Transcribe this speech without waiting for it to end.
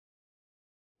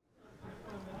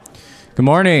Good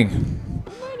morning.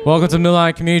 Welcome to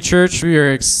Midline Community Church. We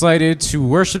are excited to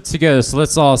worship together, so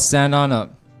let's all stand on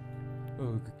up.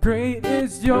 Oh, great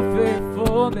is your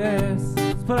faithfulness.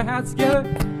 Let's put our hands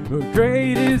together. Oh,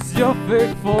 great is your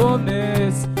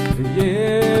faithfulness.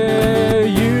 Yeah,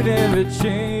 you never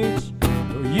change.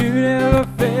 Oh, you never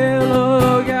fail,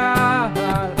 oh God.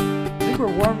 I think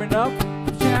we're warming up.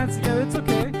 Put your hands together, it's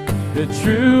okay. The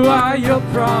true are your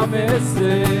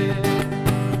promises.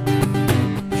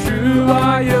 True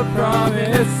are your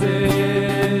promises.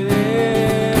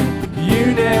 You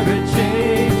never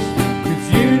change, 'cause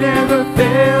you never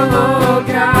fail, oh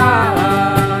God.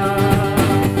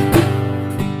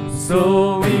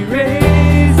 So we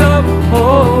raise up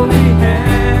holy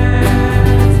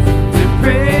hands to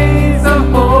praise the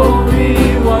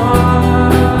Holy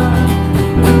One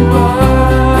who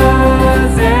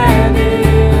was and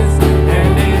is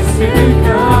to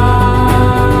come.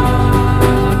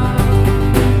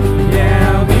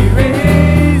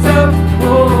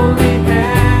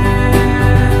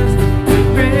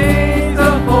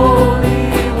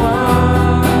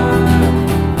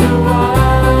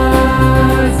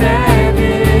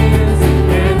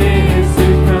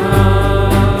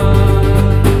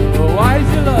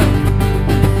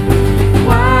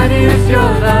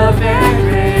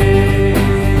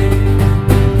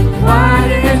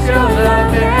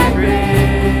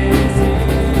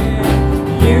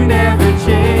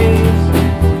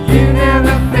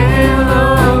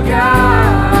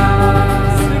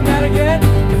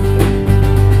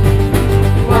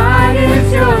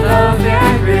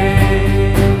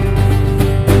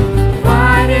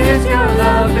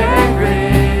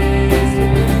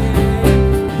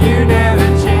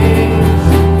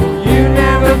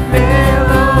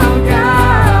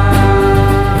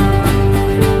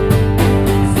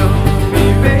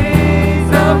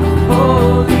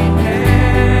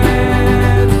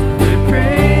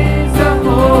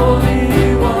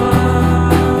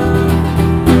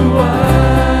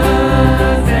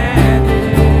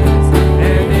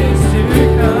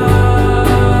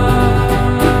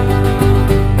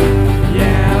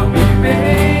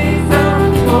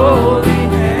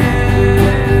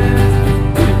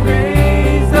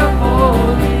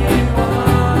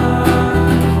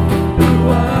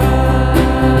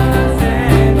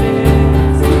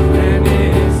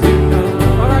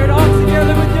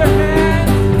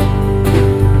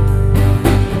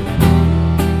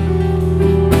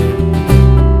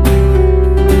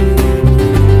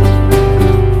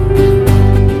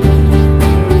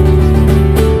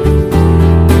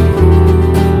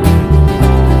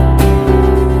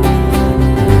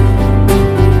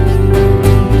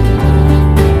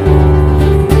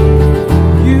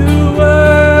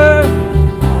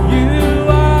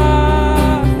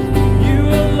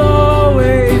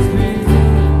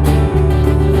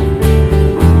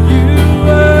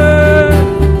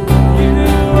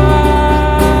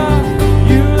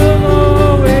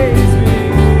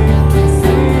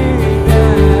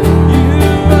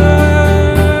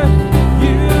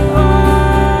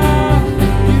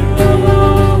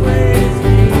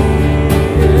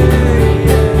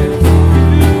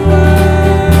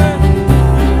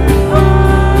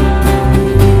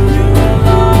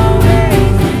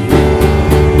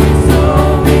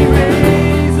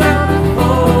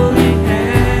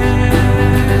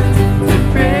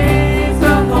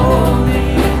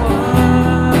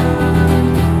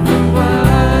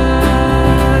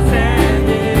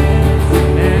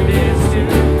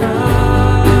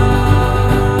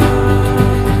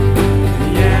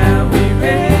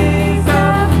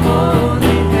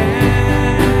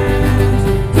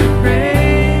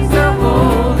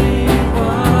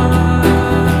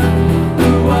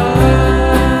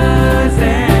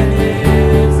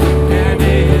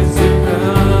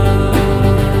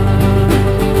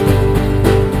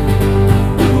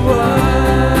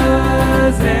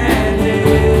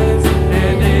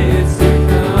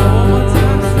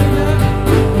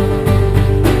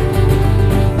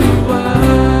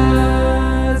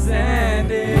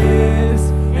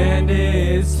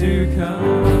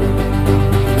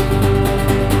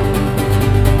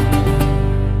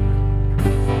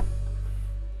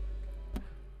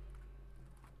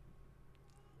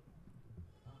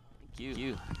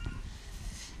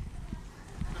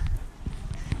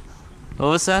 What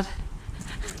was that?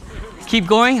 Keep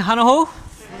going, Hanaho?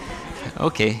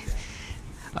 Okay.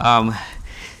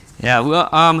 Yeah,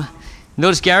 well,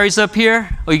 notice Gary's up here.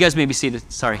 Oh, you guys may be seated.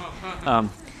 Sorry.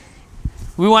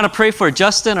 We want to pray for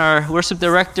Justin, our worship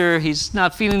director. He's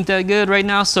not feeling that good right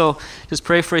now, so just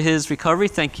pray for his recovery.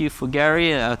 Thank you for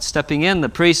Gary stepping in, the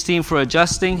praise team for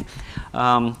adjusting.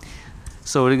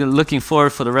 So we're looking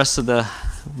forward for the rest of the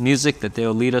music that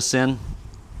they'll lead us in.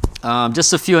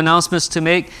 Just a few announcements to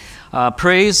make.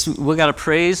 Praise, we got a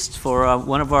praise for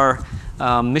one of our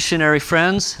missionary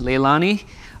friends, Leilani.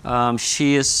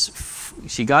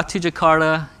 She got to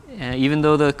Jakarta, even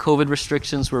though the COVID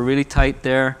restrictions were really tight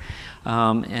there,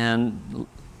 and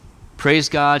praise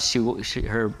God,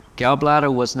 her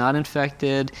gallbladder was not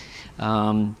infected,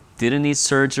 didn't need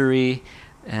surgery,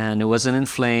 and it wasn't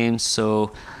inflamed.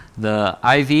 So the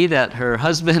IV that her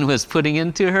husband was putting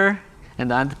into her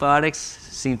and the antibiotics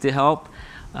seemed to help.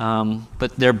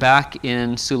 But they're back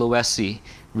in Sulawesi,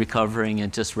 recovering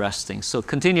and just resting. So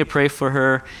continue to pray for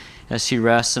her as she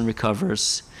rests and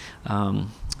recovers.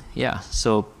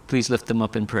 So please lift them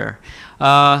up in prayer.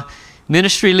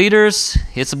 Ministry leaders,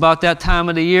 it's about that time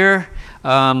of the year.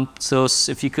 So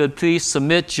if you could please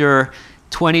submit your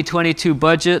 2022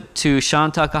 budget to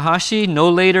Sean Takahashi no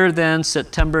later than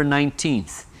September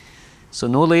 19th. So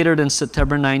no later than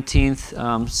September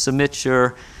 19th, submit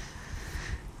your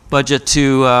budget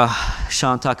to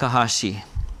Sean Takahashi.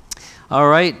 All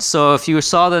right, so if you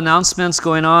saw the announcements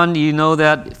going on, you know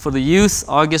that for the youth,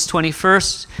 August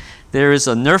 21st, there is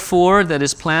a Nerf war that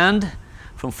is planned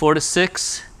from 4 to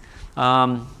 6.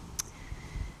 We're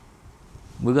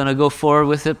going to go forward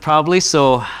with it probably,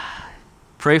 so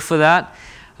pray for that.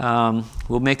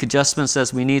 We'll make adjustments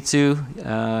as we need to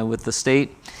with the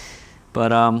state.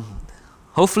 But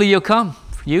hopefully you'll come,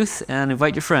 youth, and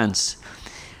invite your friends.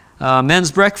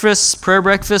 Men's breakfast, prayer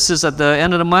breakfast is at the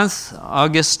end of the month,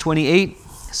 August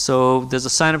 28th. So there's a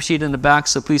sign-up sheet in the back,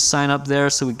 so please sign up there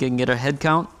so we can get our head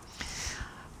count.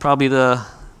 Probably the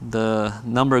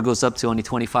number goes up to only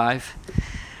 25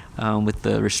 with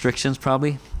the restrictions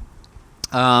probably.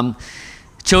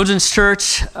 Children's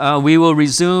Church, we will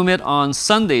resume it on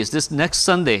Sundays, this next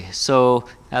Sunday. So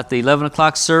at the 11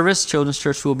 o'clock service, Children's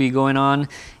Church will be going on,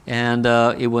 and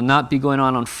it will not be going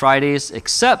on Fridays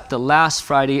except the last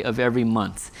Friday of every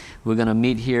month. We're going to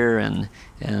meet here and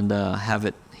have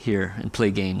it here and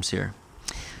play games here.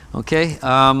 Okay,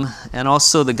 and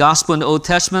also the Gospel in the Old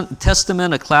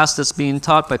Testament, a class that's being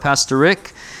taught by Pastor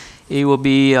Rick. It will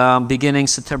be beginning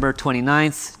September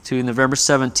 29th to November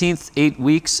 17th, 8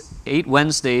 weeks, 8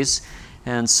 Wednesdays.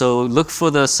 And so look for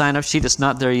the sign-up sheet. It's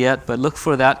not there yet, but look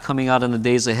for that coming out in the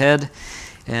days ahead.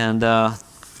 And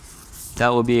that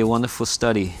will be a wonderful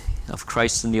study of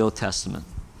Christ in the Old Testament.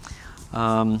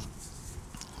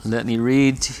 Let me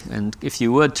read, and if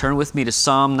you would, turn with me to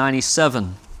Psalm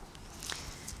 97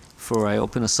 before I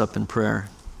open us up in prayer.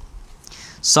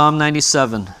 Psalm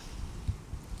 97.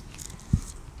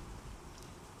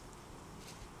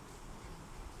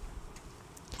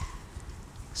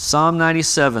 Psalm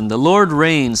 97, the Lord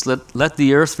reigns, let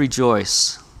the earth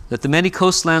rejoice. Let the many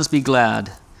coastlands be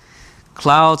glad.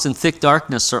 Clouds and thick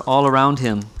darkness are all around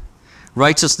him.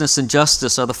 Righteousness and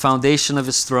justice are the foundation of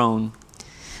his throne.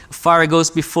 Fire goes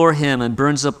before him and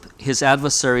burns up his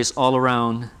adversaries all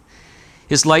around.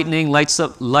 His lightnings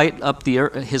light up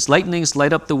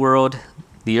the world.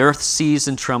 The earth sees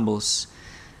and trembles.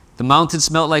 The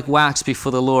mountains melt like wax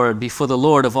before the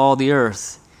Lord of all the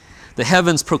earth. The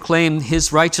heavens proclaim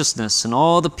his righteousness, and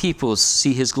all the peoples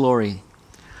see his glory.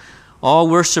 All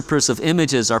worshippers of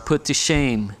images are put to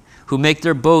shame, who make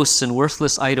their boasts in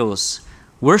worthless idols.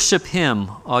 Worship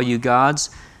him, all you gods.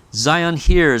 Zion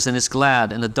hears and is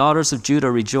glad, and the daughters of Judah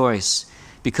rejoice,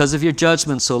 because of your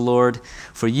judgments, O Lord.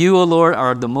 For you, O Lord,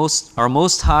 are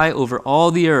most high over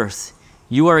all the earth.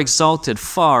 You are exalted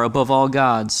far above all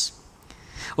gods.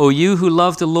 O you who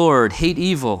love the Lord, hate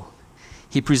evil.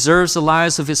 He preserves the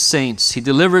lives of his saints. He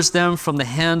delivers them from the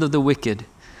hand of the wicked.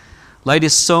 Light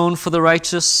is sown for the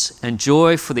righteous, and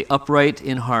joy for the upright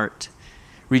in heart.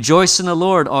 Rejoice in the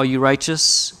Lord, all you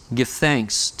righteous. Give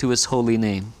thanks to his holy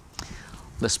name.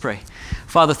 Let's pray.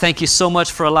 Father, thank you so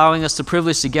much for allowing us the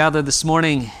privilege to gather this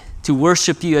morning to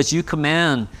worship you as you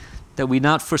command, that we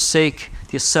not forsake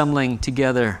the assembling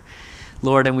together.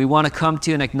 Lord, and we want to come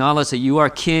to you and acknowledge that you are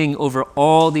King over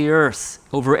all the earth,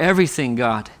 over everything,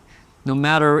 God. No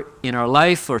matter in our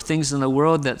life or things in the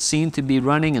world that seem to be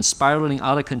running and spiraling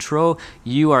out of control,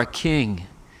 you are King.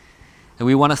 And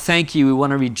we want to thank you. We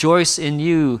want to rejoice in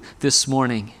you this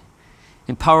morning.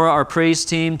 Empower our praise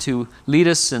team to lead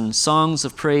us in songs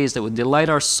of praise that would delight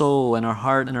our soul and our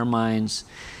heart and our minds.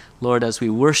 Lord, as we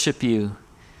worship you,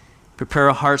 prepare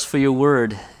our hearts for your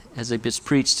word as it is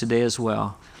preached today as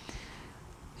well.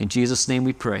 In Jesus' name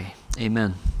we pray.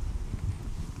 Amen.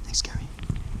 Thanks, Gary.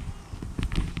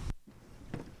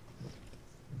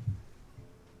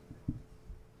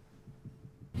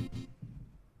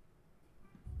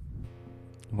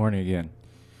 Good morning again.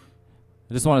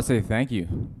 I just want to say thank you.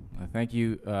 Thank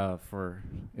you for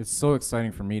it's so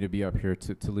exciting for me to be up here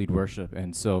to lead worship.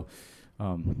 And so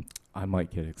I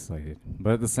might get excited.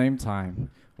 But at the same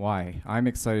time, why? I'm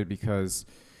excited because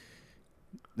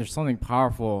there's something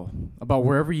powerful about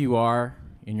wherever you are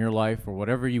in your life or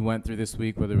whatever you went through this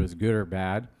week, whether it was good or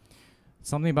bad.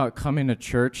 Something about coming to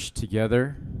church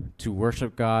together to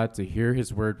worship God, to hear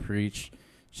his word preached,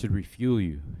 should refuel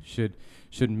you, should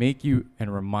make you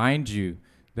and remind you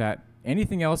that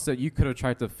anything else that you could have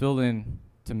tried to fill in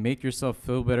to make yourself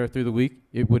feel better through the week,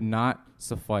 it would not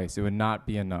suffice. It would not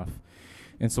be enough.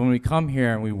 And so when we come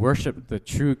here and we worship the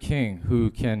true King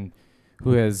who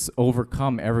has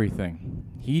overcome everything,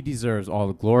 he deserves all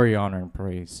the glory, honor, and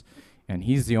praise. And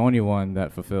he's the only one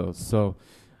that fulfills. So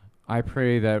I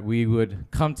pray that we would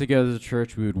come together as a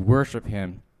church, we would worship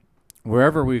him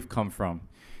wherever we've come from,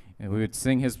 and we would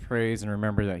sing his praise and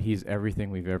remember that he's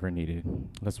everything we've ever needed.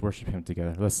 Let's worship him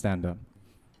together. Let's stand up.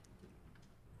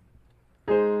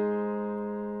 The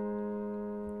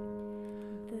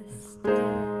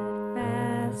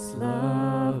steadfast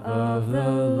love of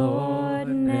the Lord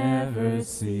never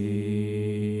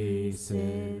ceases.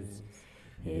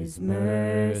 His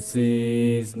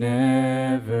mercies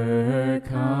never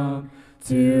come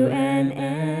to an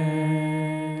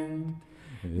end.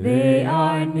 They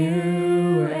are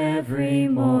new every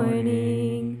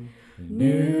morning,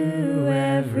 new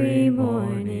every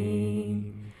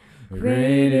morning.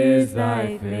 Great is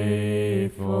thy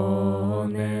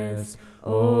faithfulness,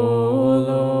 O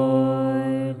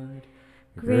Lord.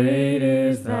 Great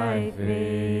is thy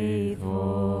faithfulness.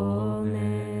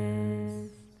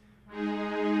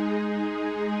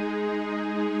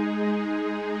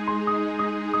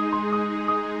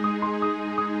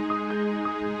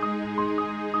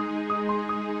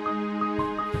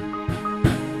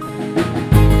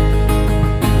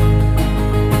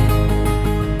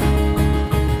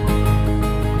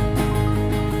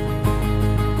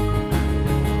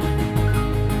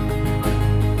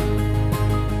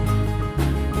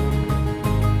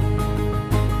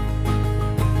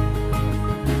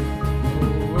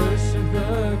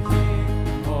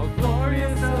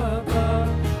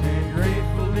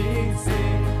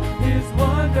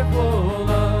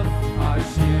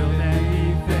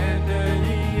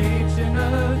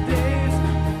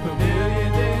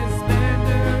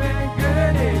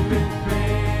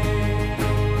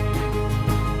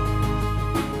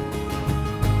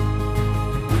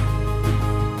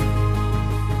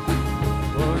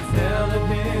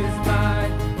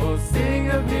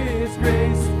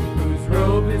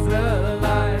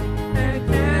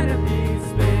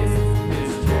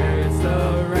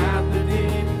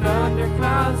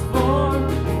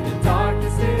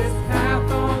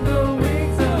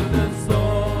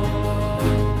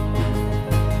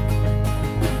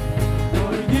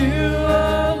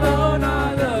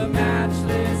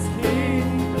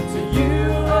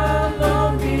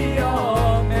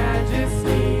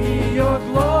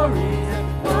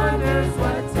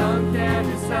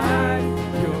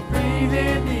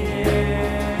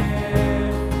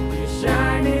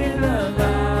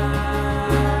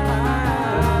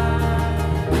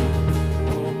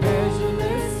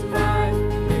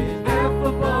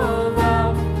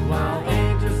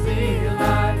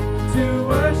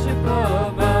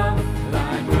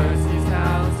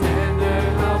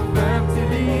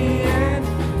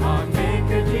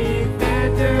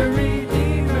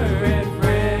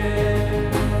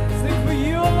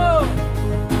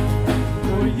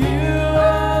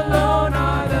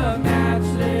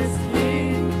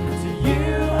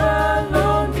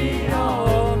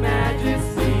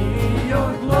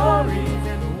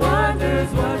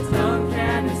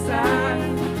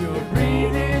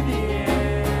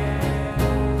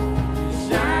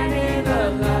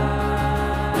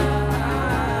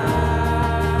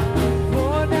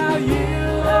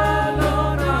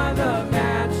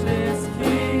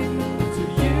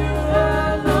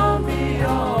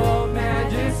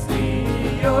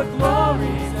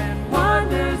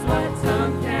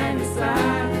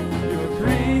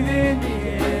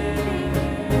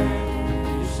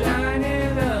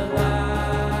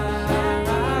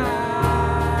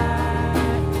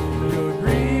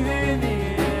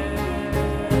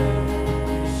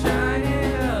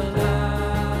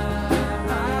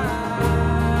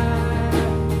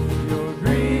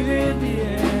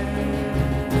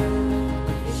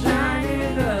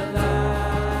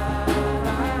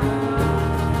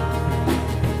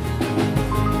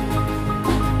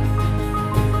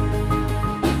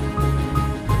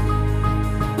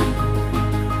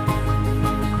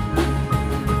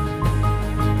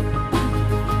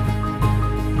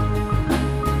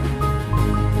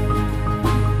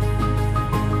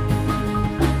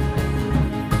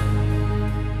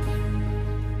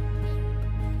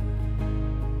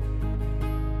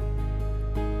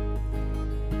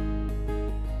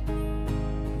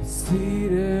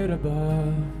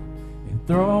 above,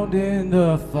 enthroned in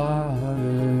the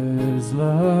Father's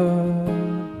love.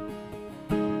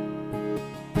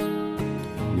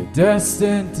 You're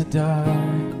destined to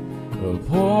die,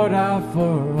 poured out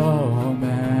for all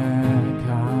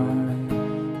mankind.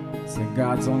 Sing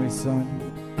God's only Son.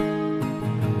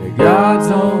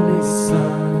 God's only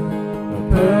Son, a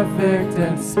perfect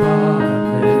and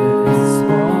spotless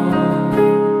one.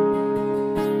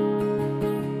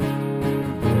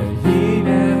 That He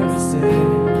never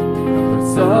sinned, but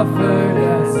suffered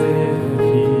as if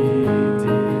He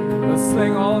did. Let's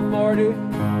sing all authority.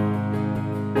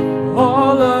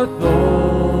 All authority,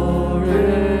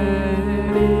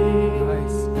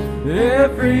 nice.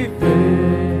 Every victory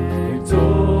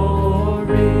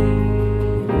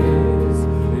is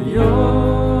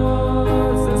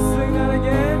yours. Let's sing that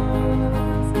again.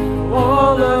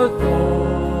 All authority,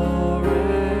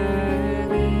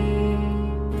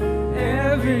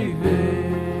 every victory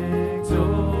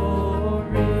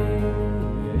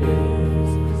is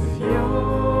yours.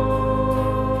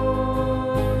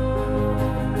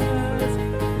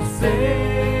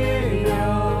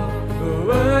 Savior,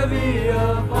 worthy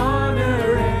of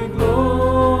honor and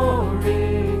glory,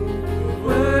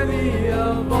 worthy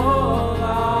of all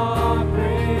our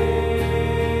praise.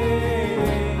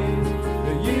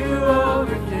 You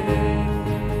overcame.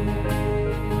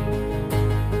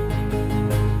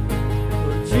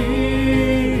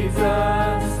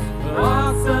 Jesus,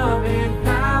 awesome in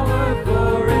power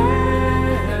forever,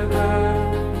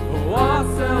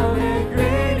 awesome and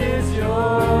great is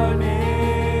your name.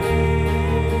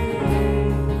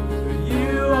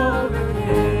 You overcame.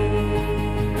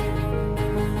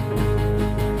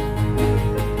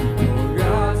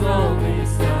 God's only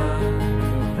Son,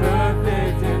 the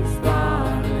perfect and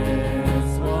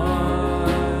spotless one.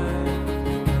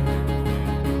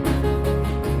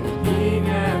 He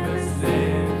never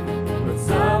sinned, but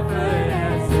suffered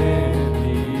as if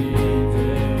He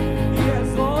did. He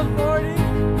has all authority.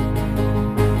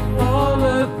 All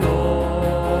authority,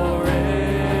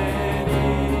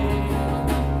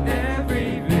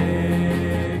 every victory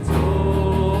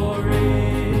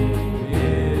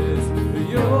is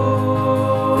yours.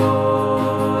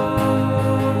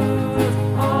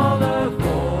 All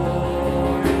authority,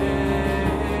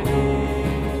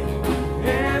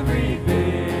 every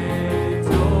victory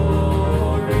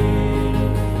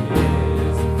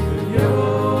is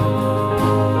yours.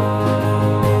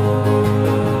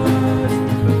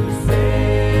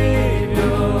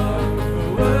 Savior,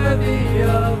 worthy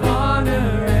of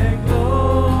honor and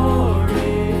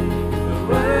glory,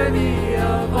 worthy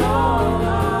of all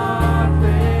our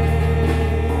praise.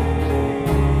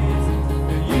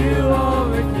 You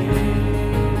overcame.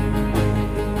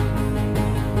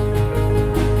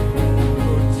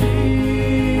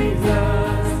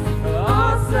 Jesus,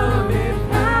 awesome in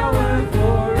power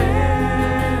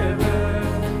forever,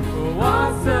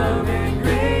 awesome and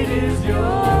great is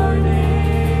your name.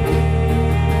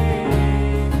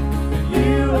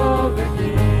 You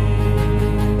overcame.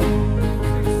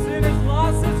 Sin has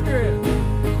lost its grip.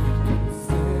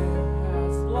 Sin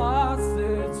has lost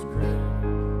its grip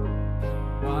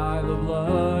by the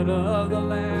blood of the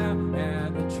Lamb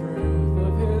and the truth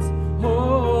of His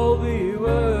holy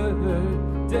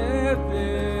word. Death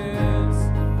is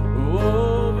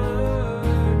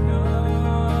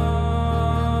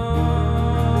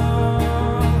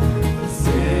overcome.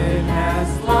 Sin has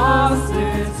lost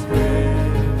its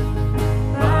grip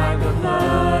by the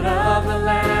blood of the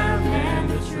Lamb and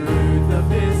the truth of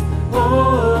His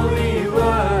holy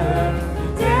word.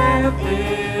 Death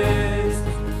is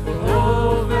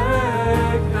overcome.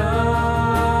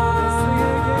 Sing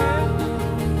it again.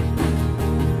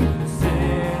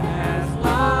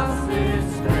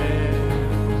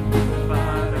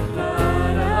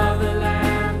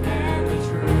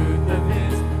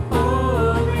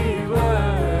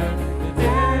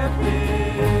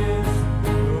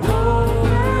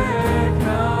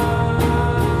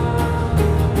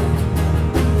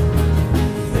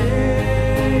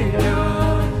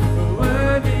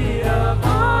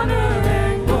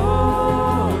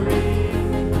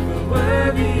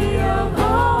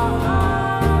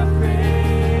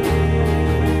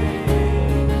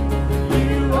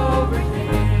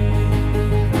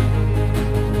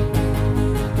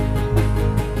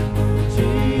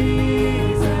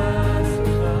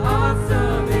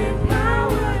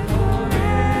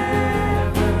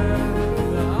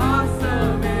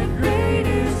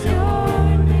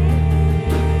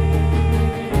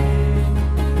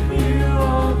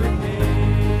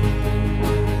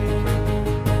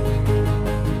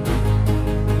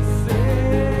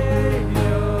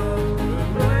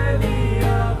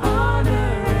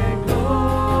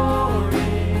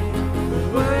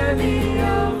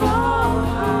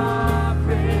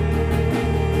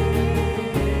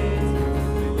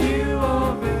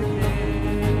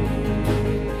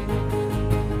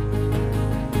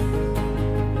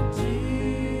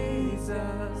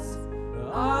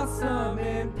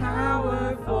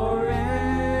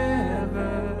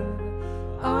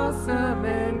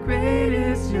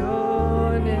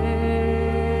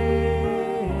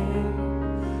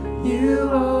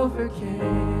 overcame.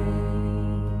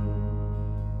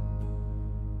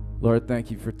 Lord, thank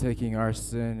you for taking our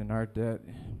sin and our debt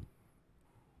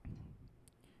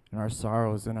and our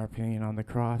sorrows and our pain on the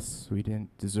cross. We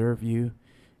didn't deserve you,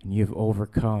 and you have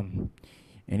overcome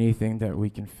anything that we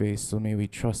can face. So may we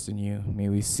trust in you. May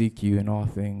we seek you in all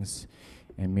things.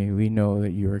 And may we know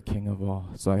that you are King of all.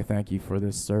 So I thank you for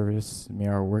this service. May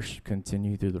our worship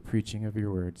continue through the preaching of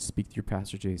your word. Speak through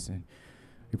Pastor Jason.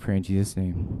 We pray in Jesus'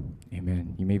 name.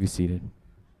 Amen. You may be seated.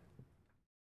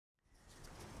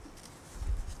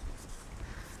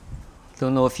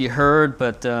 Don't know if you heard,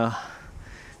 but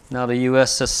now the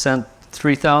U.S. has sent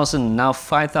 3,000, now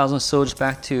 5,000 soldiers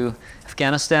back to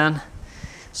Afghanistan.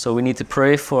 So we need to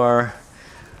pray for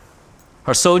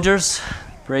our soldiers,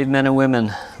 brave men and women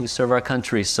who serve our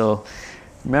country. So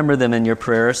remember them in your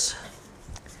prayers.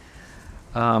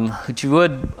 If you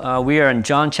would, we are in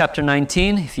John chapter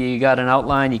 19. If you got an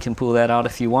outline, you can pull that out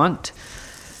if you want.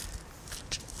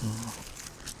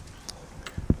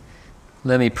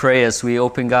 Let me pray as we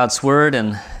open God's Word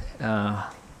and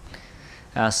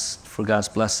ask for God's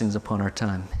blessings upon our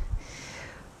time.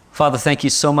 Father, thank you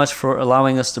so much for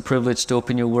allowing us the privilege to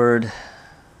open your Word,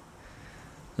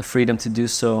 the freedom to do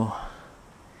so.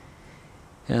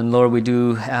 And Lord, we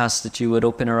do ask that you would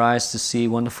open our eyes to see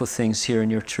wonderful things here in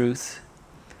your truth.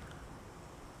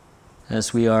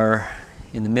 As we are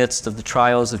in the midst of the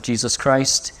trials of Jesus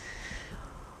Christ,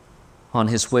 on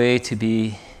his way to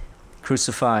be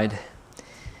crucified,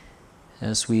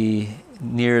 as we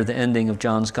near the ending of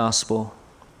John's Gospel.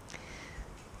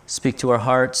 Speak to our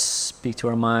hearts, speak to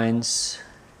our minds,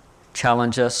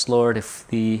 challenge us, Lord, if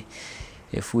we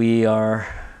have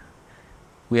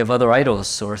other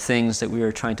idols or things that we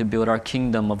are trying to build our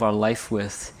kingdom of our life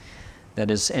with that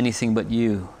is anything but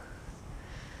you.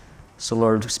 So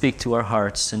Lord, speak to our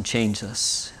hearts and change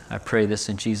us. I pray this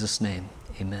in Jesus' name.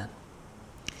 Amen.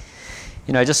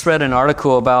 You know, I just read an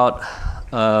article about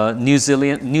New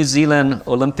Zealand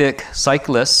Olympic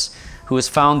cyclist who was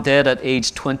found dead at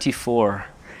age 24.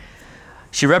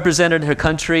 She represented her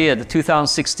country at the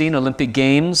 2016 Olympic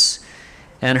Games,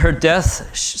 and her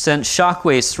death sent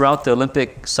shockwaves throughout the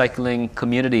Olympic cycling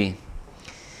community.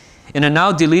 In a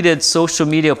now deleted social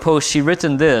media post, she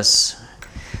written this: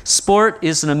 "Sport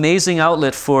is an amazing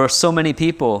outlet for so many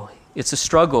people. It's a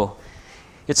struggle.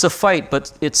 It's a fight,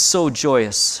 but it's so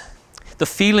joyous. The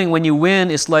feeling when you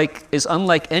win is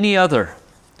unlike any other.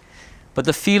 But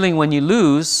the feeling when you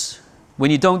lose, when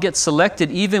you don't get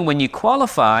selected, even when you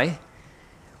qualify,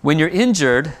 when you're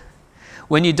injured,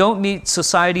 when you don't meet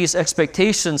society's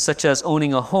expectations such as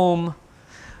owning a home,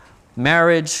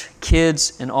 marriage,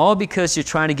 kids, and all because you're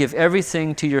trying to give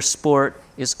everything to your sport,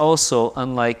 is also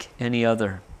unlike any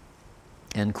other."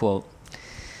 End quote.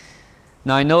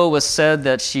 Now I know it was said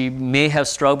that she may have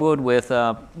struggled with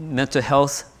mental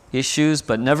health issues,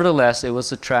 but nevertheless it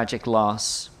was a tragic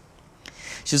loss.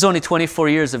 She's only 24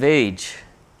 years of age.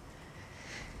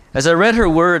 As I read her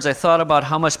words, I thought about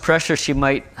how much pressure she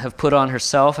might have put on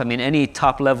herself. I mean, any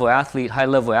top-level athlete,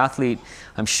 high-level athlete,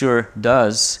 I'm sure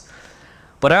does.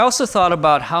 But I also thought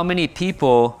about how many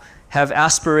people have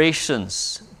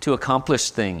aspirations to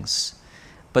accomplish things,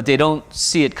 but they don't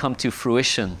see it come to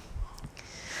fruition.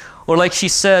 Or like she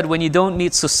said, when you don't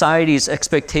meet society's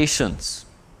expectations,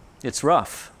 it's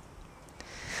rough.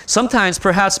 Sometimes,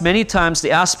 perhaps many times,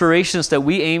 the aspirations that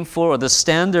we aim for or the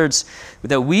standards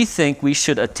that we think we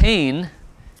should attain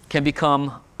can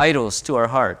become idols to our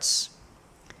hearts.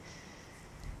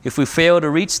 If we fail to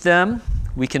reach them,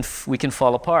 we can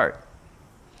fall apart.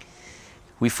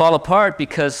 We fall apart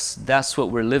because that's what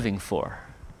we're living for.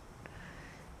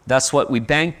 That's what we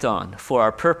banked on for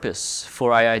our purpose,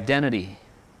 for our identity.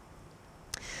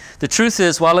 The truth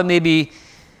is, while it may be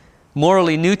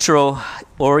morally neutral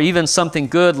or even something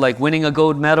good like winning a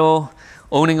gold medal,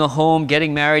 owning a home,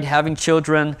 getting married, having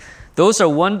children, those are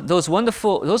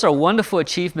wonderful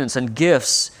achievements and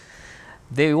gifts.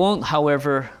 They won't,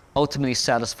 however, ultimately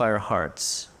satisfy our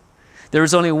hearts. There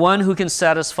is only one who can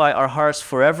satisfy our hearts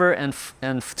forever and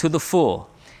to the full,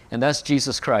 and that's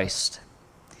Jesus Christ.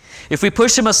 If we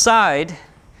push him aside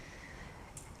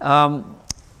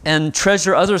and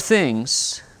treasure other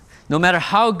things, no matter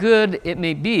how good it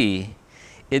may be,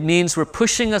 it means we're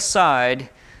pushing aside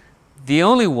the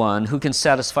only one who can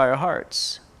satisfy our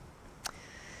hearts.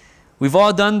 We've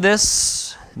all done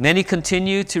this. Many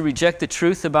continue to reject the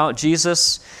truth about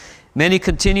Jesus. Many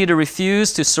continue to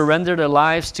refuse to surrender their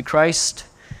lives to Christ.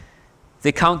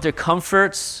 They count their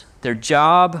comforts, their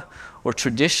job, or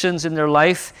traditions in their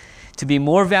life to be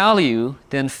more value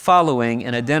than following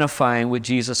and identifying with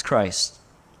Jesus Christ.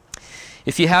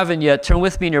 If you haven't yet, turn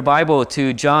with me in your Bible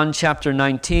to John chapter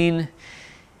 19.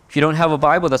 If you don't have a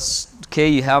Bible, that's okay.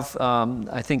 You have,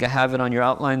 I think I have it on your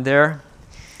outline there.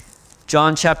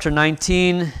 John chapter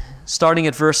 19, starting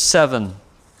at verse 7.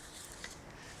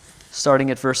 Starting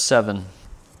at verse 7.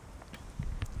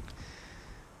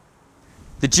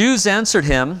 The Jews answered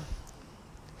him,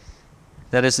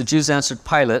 that is, the Jews answered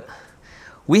Pilate,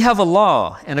 "We have a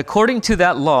law, and according to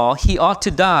that law he ought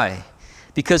to die,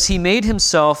 because he made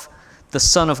himself the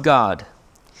Son of God."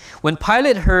 When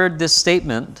Pilate heard this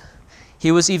statement,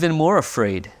 he was even more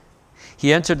afraid.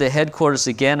 He entered the headquarters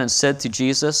again and said to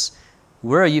Jesus,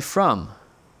 "Where are you from?"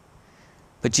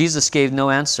 But Jesus gave no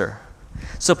answer.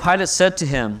 So Pilate said to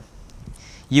him,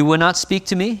 "You will not speak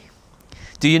to me?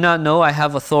 Do you not know I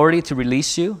have authority to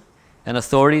release you and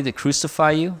authority to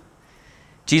crucify you?"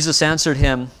 Jesus answered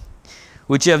him,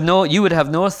 You would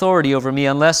have no authority over me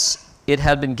unless it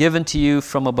had been given to you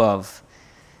from above.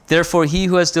 Therefore he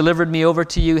who has delivered me over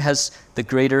to you has the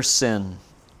greater sin."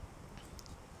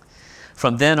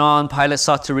 From then on, Pilate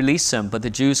sought to release him, but the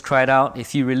Jews cried out,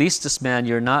 "If you release this man,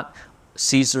 you're not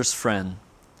Caesar's friend.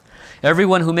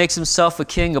 Everyone who makes himself a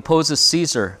king opposes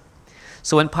Caesar."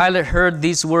 So when Pilate heard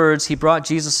these words, he brought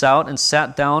Jesus out and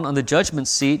sat down on the judgment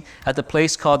seat at the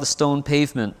place called the Stone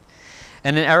Pavement,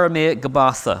 and in Aramaic,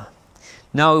 Gabbatha.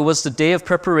 Now it was the day of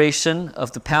preparation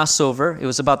of the Passover. It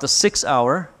was about the 6th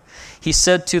hour. He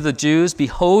said to the Jews,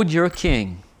 "Behold your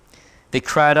king." They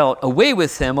cried out, away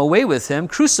with him,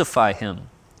 crucify him."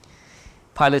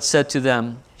 Pilate said to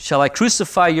them, "Shall I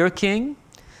crucify your king?"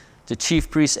 The chief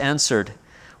priests answered,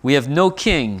 "We have no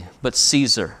king but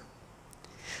Caesar."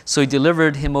 So he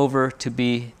delivered him over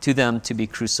to them to be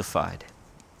crucified.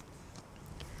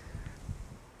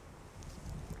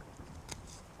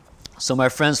 So my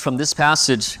friends, from this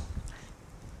passage,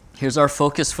 here's our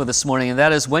focus for this morning, and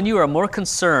that is when you are more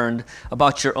concerned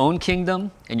about your own kingdom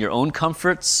and your own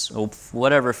comforts, or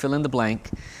whatever, fill in the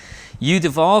blank, you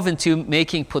devolve into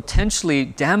making potentially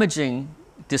damaging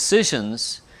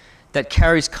decisions that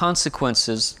carries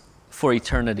consequences for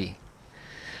eternity.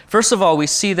 First of all, we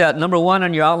see that, number one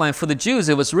on your outline, for the Jews,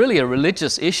 it was really a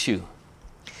religious issue.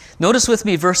 Notice with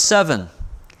me verse 7.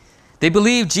 They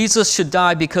believed Jesus should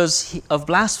die because of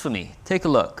blasphemy. Take a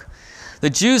look.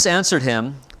 The Jews answered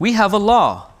him, "We have a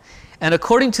law, and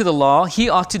according to the law, he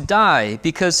ought to die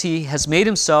because he has made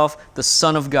himself the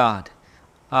Son of God."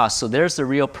 So there's the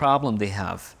real problem they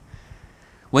have.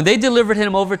 When they delivered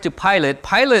him over to Pilate,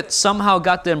 Pilate somehow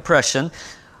got the impression,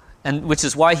 and which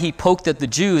is why he poked at the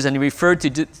Jews and he referred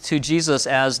to Jesus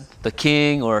as the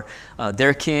king or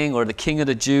their king or the king of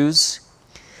the Jews.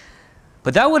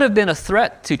 But that would have been a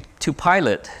threat to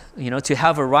Pilate, to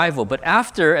have a rival. But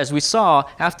after, as we saw,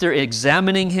 after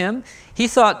examining him, he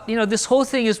thought, this whole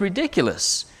thing is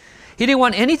ridiculous. He didn't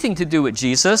want anything to do with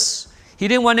Jesus. He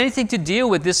didn't want anything to deal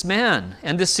with this man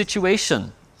and this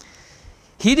situation.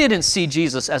 He didn't see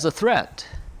Jesus as a threat.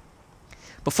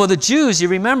 But for the Jews, you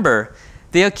remember,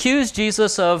 they accused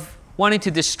Jesus of wanting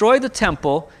to destroy the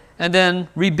temple and then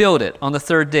rebuild it on the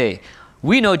 3rd day.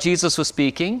 We know Jesus was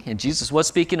speaking, and Jesus was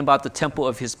speaking about the temple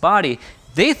of his body.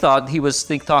 They thought he was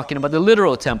talking about the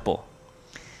literal temple.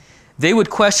 They would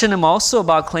question him also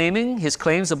about his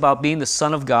claims about being the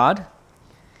Son of God.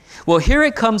 Well, here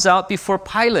it comes out before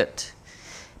Pilate.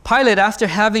 Pilate, after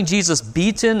having Jesus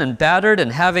beaten and battered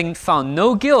and having found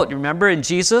no guilt, remember in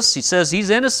Jesus, he says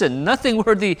he's innocent, nothing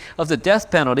worthy of the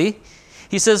death penalty.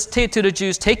 He says to the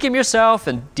Jews, "Take him yourself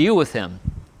and deal with him.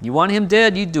 You want him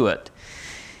dead, you do it."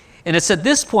 And it's at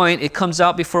this point, it comes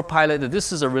out before Pilate that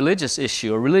this is a religious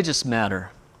issue, a religious matter.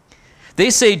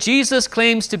 They say Jesus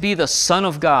claims to be the Son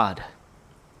of God.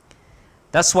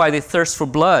 That's why they thirst for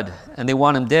blood and they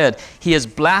want him dead. He has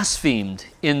blasphemed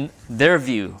in their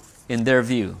view.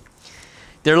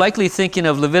 They're likely thinking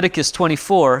of Leviticus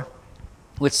 24,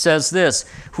 which says this,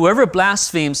 "Whoever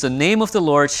blasphemes the name of the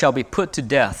Lord shall be put to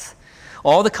death.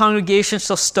 All the congregation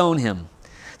shall stone him.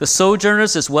 The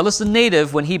sojourners as well as the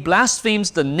native, when he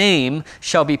blasphemes the name,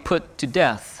 shall be put to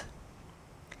death."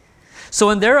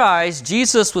 So in their eyes,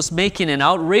 Jesus was making an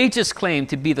outrageous claim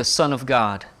to be the Son of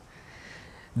God.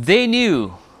 They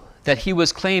knew that he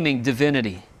was claiming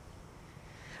divinity.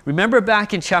 Remember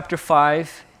back in chapter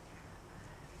 5,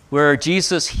 where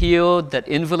Jesus healed that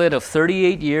invalid of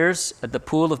 38 years at the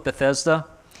pool of Bethesda?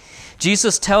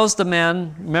 Jesus tells the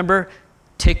man, remember,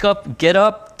 get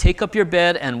up, take up your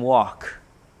bed and walk.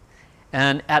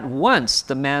 And at once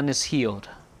the man is healed.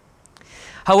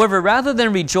 However, rather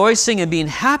than rejoicing and being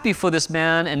happy for this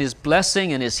man and his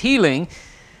blessing and his healing,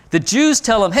 the Jews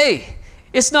tell him, "Hey,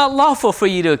 it's not lawful for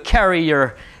you to carry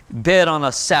your bed on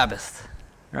a Sabbath,"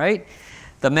 right?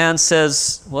 The man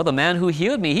says, "Well, the man who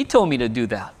healed me, he told me to do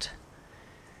that."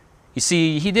 You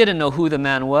see, he didn't know who the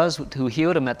man was who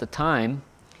healed him at the time,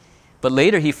 but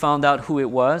later he found out who it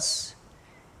was.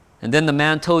 And then the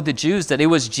man told the Jews that it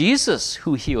was Jesus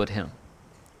who healed him.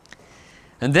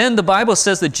 And then the Bible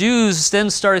says the Jews then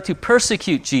started to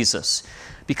persecute Jesus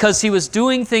because he was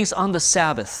doing things on the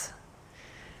Sabbath.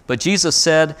 But Jesus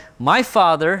said, "My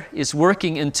Father is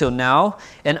working until now,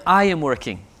 and I am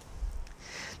working."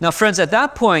 Now, friends, at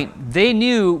that point, they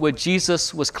knew what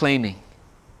Jesus was claiming.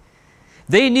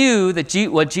 They knew that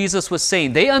what Jesus was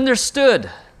saying. They understood,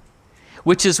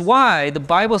 which is why the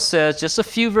Bible says, just a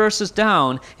few verses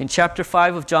down in chapter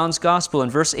 5 of John's Gospel, in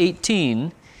verse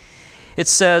 18, it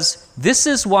says, "This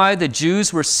is why the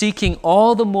Jews were seeking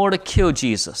all the more to kill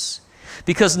Jesus,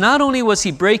 because not only was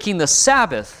he breaking the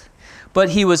Sabbath,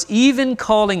 but he was even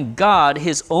calling God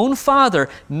his own Father,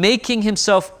 making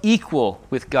himself equal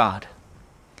with God."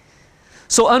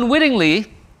 So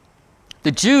unwittingly,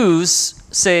 the Jews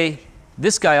say,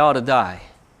 this guy ought to die,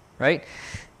 right?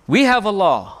 We have a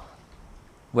law.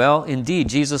 Well, indeed,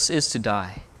 Jesus is to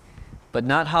die, but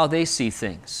not how they see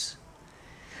things.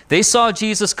 They saw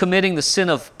Jesus committing the sin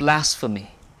of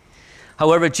blasphemy.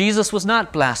 However, Jesus was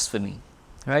not blaspheming,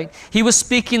 right? He was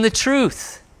speaking the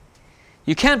truth.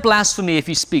 You can't blaspheme if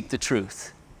you speak the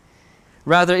truth.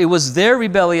 Rather, it was their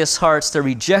rebellious hearts that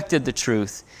rejected the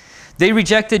truth. They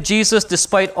rejected Jesus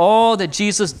despite all that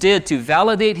Jesus did to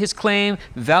validate his claim,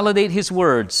 validate his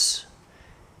words.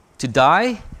 To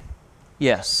die?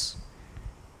 Yes.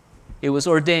 It was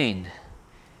ordained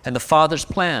and the Father's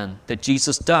plan that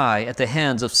Jesus die at the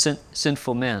hands of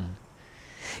sinful men.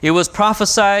 It was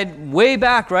prophesied way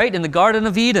back, right, in the Garden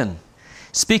of Eden.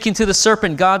 Speaking to the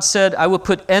serpent, God said, "I will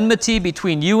put enmity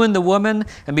between you and the woman,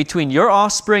 and between your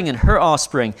offspring and her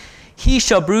offspring. He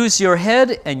shall bruise your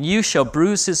head, and you shall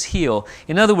bruise his heel."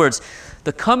 In other words,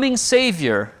 the coming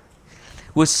Savior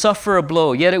would suffer a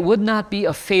blow, yet it would not be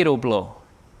a fatal blow.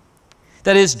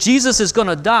 That is, Jesus is going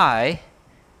to die,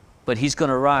 but he's going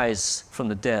to rise from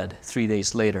the dead 3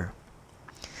 days later.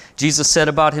 Jesus said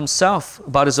about himself,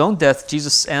 about his own death,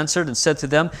 Jesus answered and said to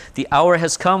them, "The hour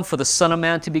has come for the Son of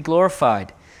Man to be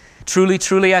glorified. Truly,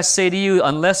 truly, I say to you,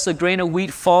 unless a grain of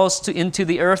wheat falls into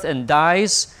the earth and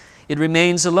dies, it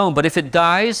remains alone. But if it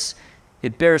dies,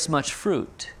 it bears much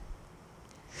fruit."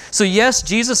 So yes,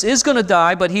 Jesus is going to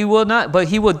die, but he will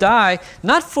die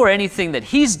not for anything that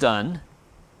he's done,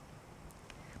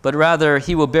 but rather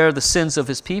he will bear the sins of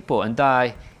his people and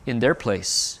die in their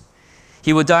place.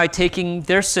 He will die taking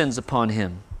their sins upon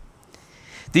him.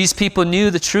 These people knew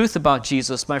the truth about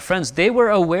Jesus, my friends. They were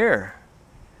aware.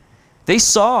 They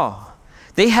saw.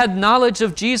 They had knowledge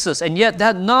of Jesus, and yet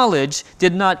that knowledge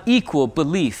did not equal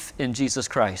belief in Jesus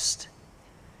Christ.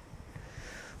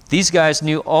 These guys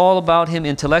knew all about him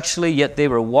intellectually, yet they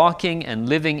were walking and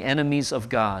living enemies of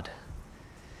God.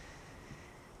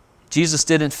 Jesus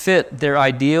didn't fit their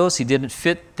ideals. He didn't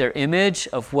fit their image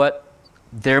of what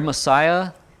their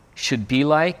Messiah should be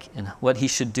like and what he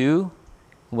should do,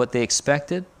 what they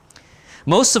expected.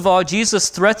 Most of all, Jesus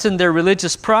threatened their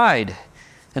religious pride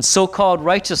and so-called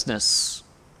righteousness.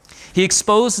 He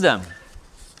exposed them,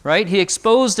 right? He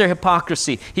exposed their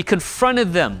hypocrisy. He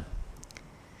confronted them.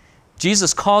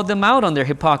 Jesus called them out on their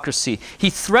hypocrisy. He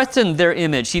threatened their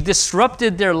image. He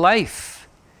disrupted their life.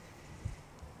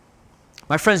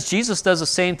 My friends, Jesus does the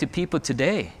same to people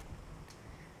today.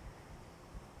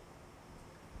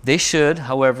 They should,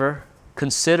 however,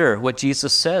 consider what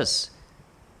Jesus says,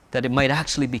 that it might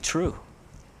actually be true.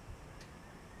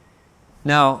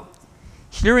 Now,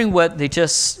 hearing what they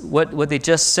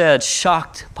just said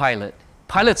shocked Pilate.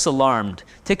 Pilate's alarmed.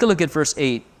 Take a look at verse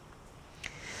 8.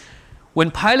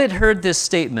 When Pilate heard this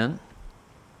statement,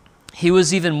 he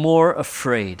was even more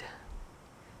afraid.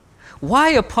 Why,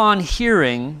 upon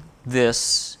hearing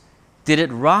this, did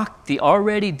it rock the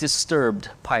already disturbed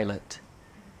Pilate?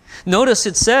 Notice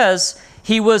it says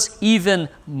he was even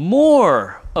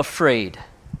more afraid.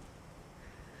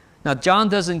 Now, John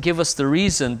doesn't give us the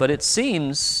reason, but it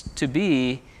seems to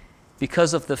be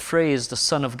because of the phrase, the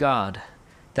Son of God,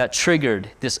 that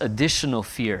triggered this additional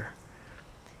fear.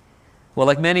 Well,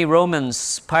 like many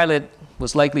Romans, Pilate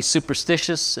was likely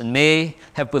superstitious and may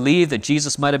have believed that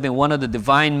Jesus might have been one of the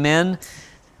divine men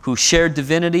who shared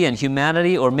divinity and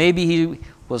humanity, or maybe he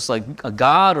was like a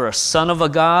god or a son of a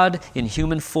god in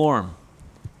human form.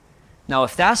 Now,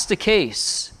 if that's the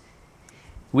case,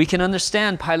 we can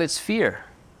understand Pilate's fear,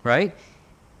 right?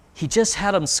 He just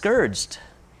had him scourged.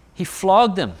 He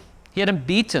flogged him. He had him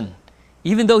beaten,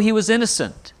 even though he was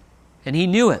innocent, and he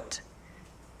knew it.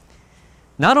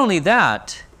 Not only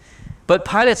that, but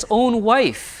Pilate's own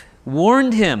wife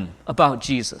warned him about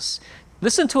Jesus.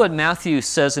 Listen to what Matthew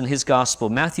says in his gospel,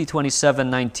 Matthew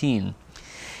 27:19.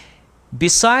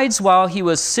 Besides, while he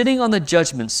was sitting on the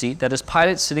judgment seat, that is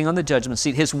Pilate sitting on the judgment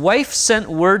seat, his wife sent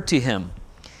word to him,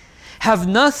 have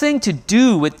nothing to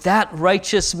do with that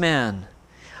righteous man,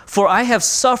 for I have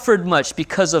suffered much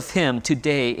because of him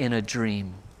today in a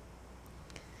dream.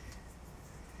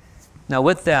 Now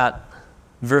with that,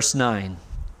 verse 9,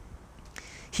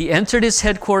 he entered his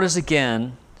headquarters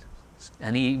again,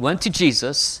 and he went to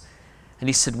Jesus, and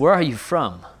he said, where are you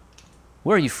from?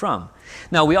 Where are you from?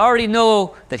 Now, we already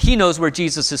know that he knows where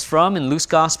Jesus is from in Luke's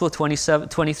Gospel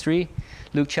 23,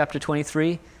 Luke chapter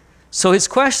 23. So his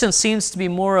question seems to be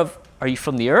more of, are you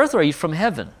from the earth or are you from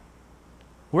heaven?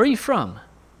 Where are you from?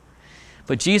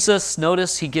 But Jesus,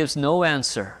 notice, he gives no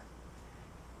answer.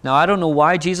 Now, I don't know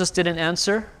why Jesus didn't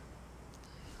answer.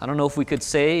 I don't know if we could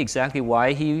say exactly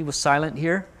why he was silent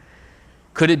here.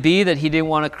 Could it be that he didn't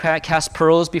want to cast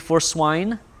pearls before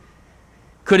swine?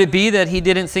 Could it be that he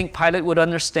didn't think Pilate would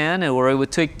understand, or it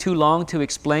would take too long to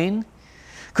explain?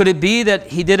 Could it be that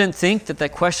he didn't think that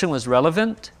that question was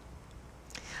relevant?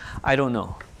 I don't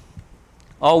know.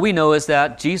 All we know is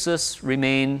that Jesus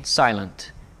remained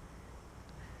silent.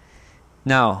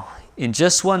 Now, in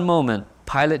just one moment,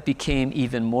 Pilate became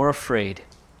even more afraid.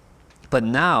 But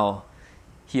now,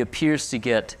 he appears to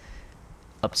get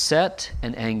upset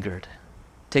and angered.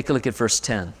 Take a look at verse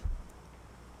 10.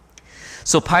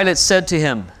 So Pilate said to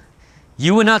him,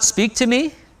 you will not speak to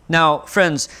me? Now,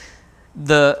 friends,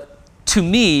 the to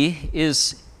me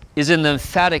is in the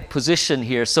emphatic position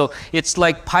here. So it's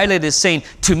like Pilate is saying,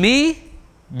 to me,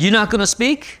 you're not going to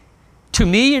speak? To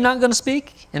me, you're not going to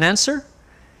speak and answer?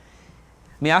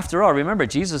 I mean, after all, remember,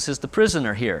 Jesus is the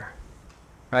prisoner here,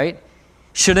 right?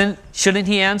 Shouldn't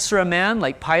he answer a man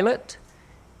like Pilate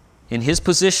in his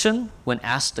position when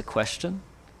asked a question?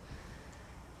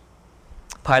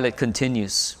 Pilate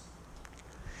continues,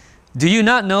 do you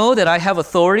not know that I have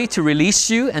authority to release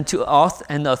you and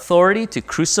authority to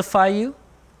crucify you?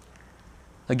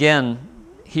 Again,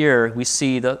 here we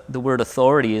see the word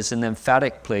authority is in the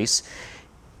emphatic place.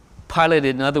 Pilate,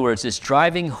 in other words, is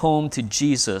driving home to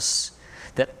Jesus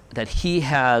that he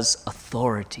has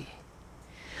authority.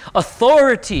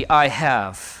 Authority I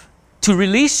have to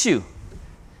release you.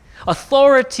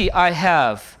 Authority I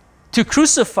have to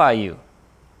crucify you.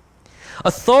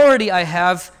 Authority I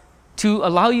have to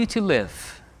allow you to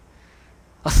live.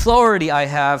 Authority I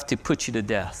have to put you to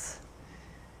death.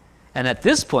 And at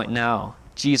this point now,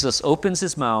 Jesus opens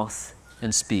his mouth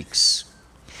and speaks.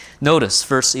 Notice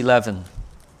verse 11.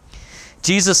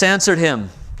 Jesus answered him,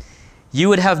 you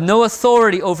would have no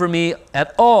authority over me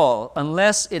at all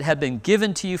unless it had been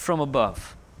given to you from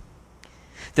above.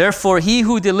 Therefore, he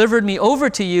who delivered me over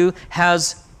to you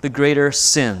has the greater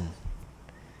sin.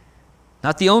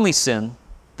 Not the only sin,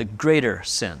 the greater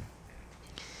sin.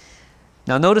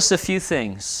 Now notice a few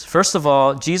things. First of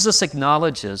all, Jesus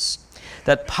acknowledges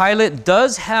that Pilate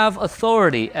does have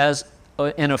authority as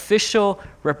an official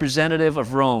representative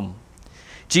of Rome.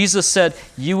 Jesus said,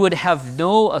 you would have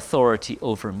no authority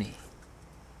over me.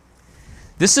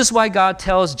 This is why God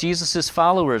tells Jesus'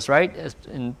 followers, right?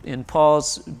 In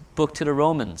Paul's book to the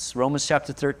Romans, Romans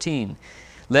chapter 13,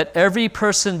 let every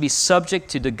person be subject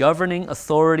to the governing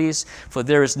authorities, for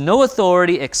there is no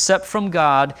authority except from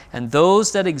God, and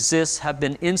those that exist have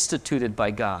been instituted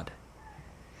by God.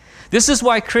 This is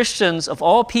why Christians of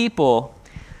all people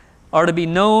are to be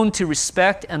known to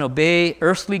respect and obey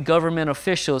earthly government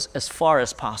officials as far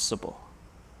as possible.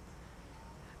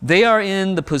 They are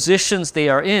in the positions they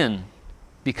are in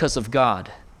because of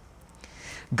God.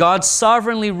 God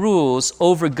sovereignly rules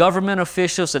over government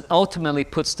officials and ultimately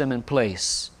puts them in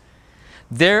place.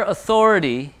 Their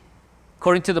authority,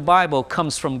 according to the Bible,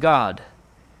 comes from God.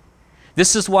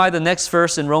 This is why the next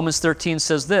verse in Romans 13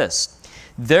 says this,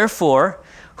 therefore,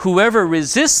 whoever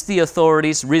resists the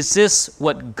authorities resists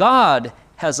what God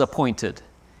has appointed,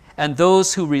 and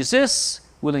those who resist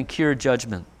will incur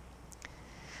judgment.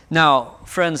 Now,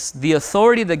 friends, the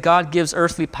authority that God gives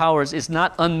earthly powers is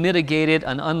not unmitigated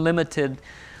and unlimited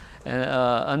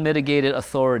unmitigated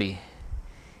authority.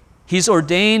 He's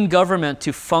ordained government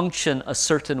to function a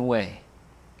certain way.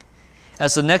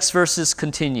 As the next verses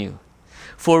continue,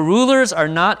 for rulers are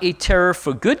not a terror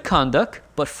for good conduct,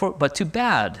 but to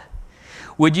bad.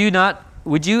 Would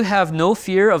you have no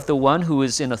fear of the one who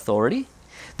is in authority?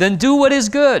 Then do what is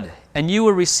good, and you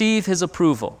will receive his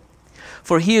approval.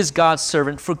 For he is God's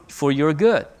servant for your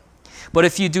good. But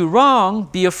if you do wrong,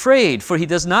 be afraid, for he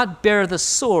does not bear the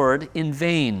sword in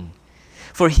vain.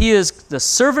 For he is the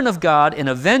servant of God, an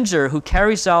avenger who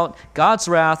carries out God's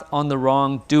wrath on the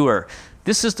wrongdoer.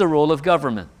 This is the role of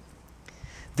government.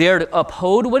 They are to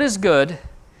uphold what is good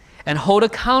and hold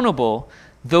accountable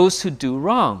those who do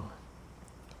wrong.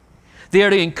 They are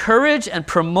to encourage and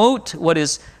promote what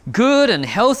is good and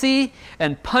healthy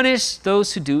and punish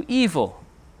those who do evil.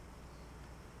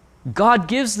 God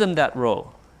gives them that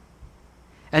role.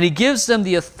 And he gives them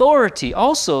the authority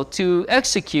also to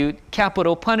execute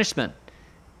capital punishment,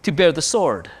 to bear the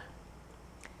sword.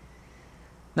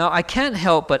 Now, I can't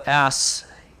help but ask,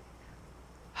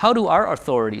 how do our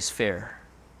authorities fare?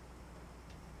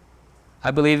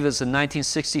 I believe it was in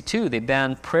 1962 they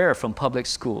banned prayer from public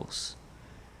schools.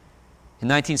 In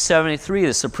 1973,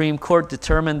 the Supreme Court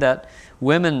determined that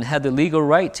women had the legal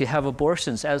right to have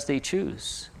abortions as they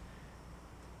choose.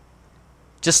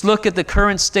 Just look at the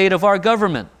current state of our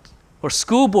government or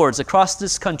school boards across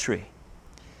this country.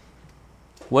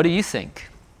 What do you think?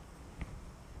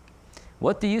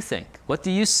 What do you think? What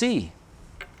do you see?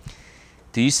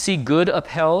 Do you see good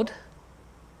upheld?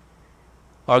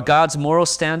 Are God's moral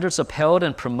standards upheld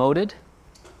and promoted?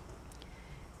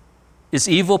 Is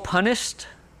evil punished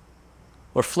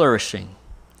or flourishing?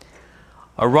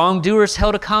 Are wrongdoers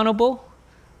held accountable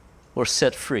or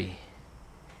set free?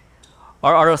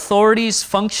 Are our authorities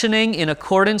functioning in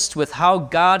accordance with how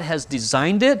God has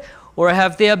designed it, or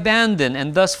have they abandoned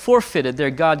and thus forfeited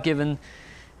their God-given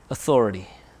authority?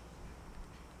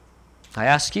 I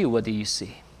ask you, what do you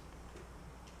see?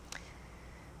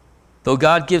 Though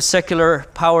God gives secular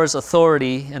powers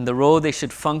authority and the role they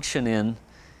should function in,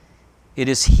 it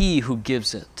is He who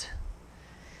gives it.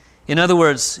 In other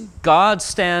words, God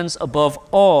stands above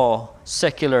all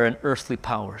secular and earthly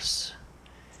powers.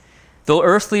 Though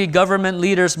earthly government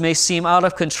leaders may seem out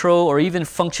of control or even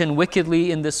function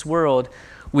wickedly in this world,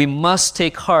 we must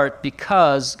take heart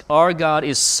because our God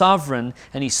is sovereign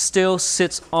and He still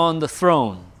sits on the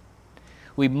throne.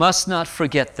 We must not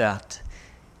forget that.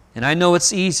 And I know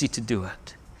it's easy to do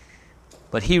it.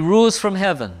 But He rules from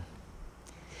heaven.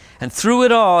 And through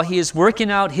it all, He is working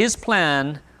out His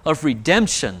plan of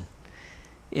redemption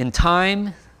in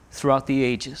time throughout the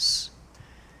ages.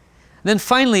 Then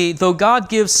finally, though God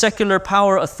gives secular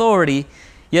power authority,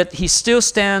 yet He still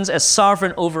stands as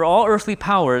sovereign over all earthly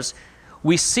powers,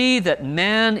 we see that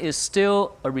man is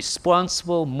still a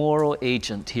responsible moral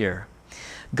agent here.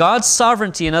 God's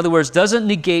sovereignty, in other words, doesn't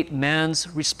negate man's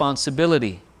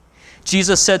responsibility.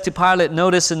 Jesus said to Pilate,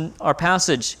 notice in our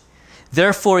passage,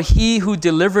 "Therefore he who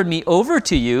delivered me over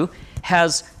to you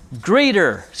has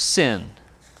greater sin."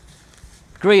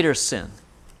 Greater sin.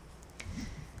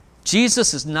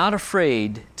 Jesus is not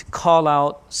afraid to call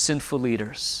out sinful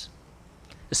leaders,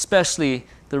 especially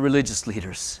the religious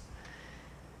leaders.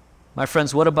 My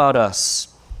friends, what about us?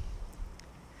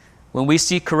 When we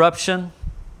see corruption,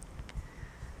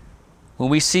 when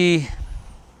we see,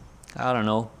 I don't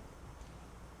know,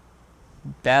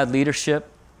 bad leadership,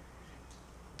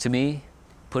 to me,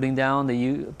 putting down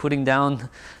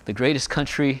the greatest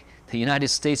country, the United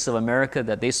States of America,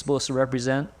 that they're supposed to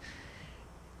represent,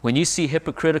 when you see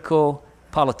hypocritical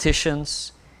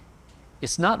politicians,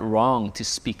 it's not wrong to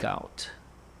speak out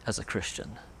as a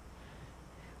Christian.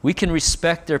 We can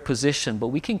respect their position, but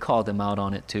we can call them out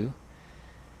on it too.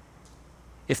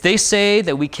 If they say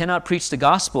that we cannot preach the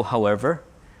gospel, however,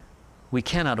 we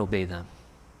cannot obey them.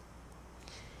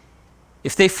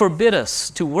 If they forbid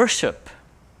us to worship,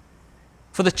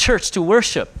 for the church to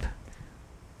worship,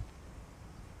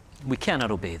 we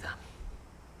cannot obey them.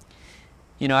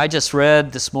 You know, I just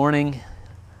read this morning,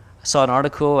 I saw an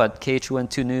article at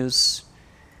KHON2 News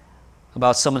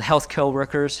about some healthcare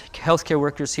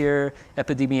workers here,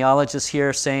 epidemiologists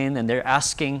here saying, and they're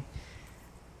asking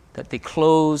that they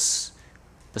close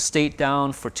the state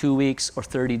down for 2 weeks or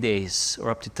 30 days, or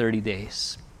up to 30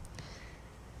 days.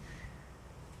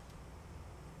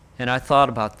 And I thought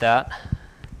about that.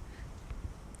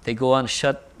 They go on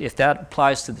if that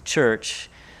applies to the church,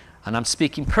 and I'm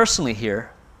speaking personally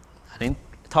here, I didn't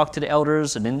talk to the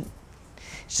elders,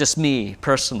 it's just me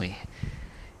personally.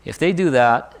 If they do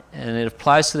that, and it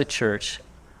applies to the church,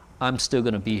 I'm still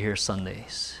going to be here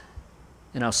Sundays,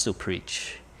 and I'll still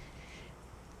preach.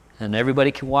 And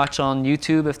everybody can watch on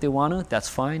YouTube if they want to, that's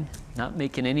fine, not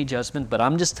making any judgment, but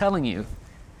I'm just telling you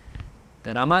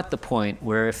that I'm at the point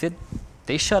where if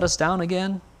they shut us down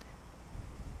again,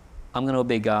 I'm going to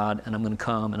obey God, and I'm going to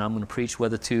come, and I'm going to preach,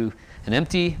 whether to an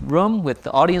empty room with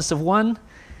the audience of one,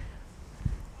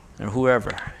 or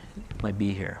whoever might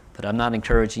be here. But I'm not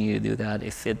encouraging you to do that.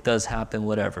 If it does happen,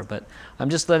 whatever. But I'm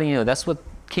just letting you know, that's what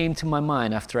came to my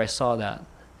mind after I saw that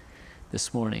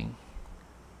this morning.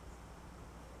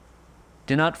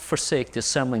 Do not forsake the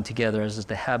assembling together, as is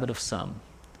the habit of some,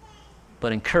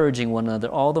 but encouraging one another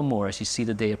all the more as you see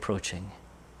the day approaching.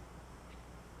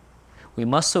 We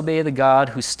must obey the God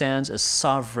who stands as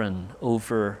sovereign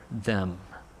over them.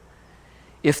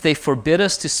 if they forbid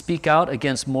us to speak out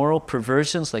against moral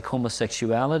perversions like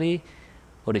homosexuality,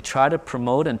 or they try to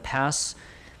promote and pass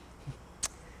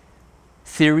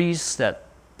theories that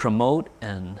promote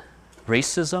and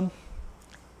racism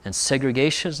and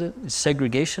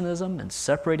segregationism and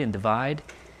separate and divide,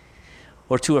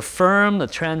 or to affirm the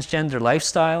transgender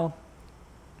lifestyle,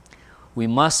 we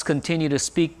must continue to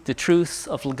speak the truth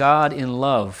of God in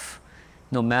love,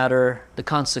 no matter the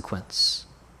consequence.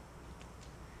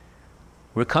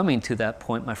 We're coming to that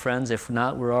point, my friends. If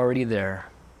not, we're already there.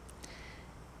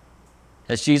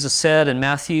 As Jesus said in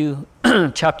Matthew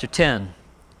chapter 10,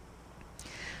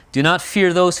 do not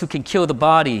fear those who can kill the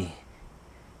body,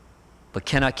 but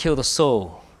cannot kill the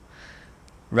soul.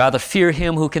 Rather fear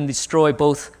him who can destroy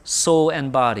both soul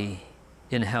and body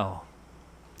in hell.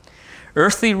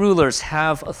 Earthly rulers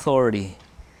have authority,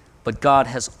 but God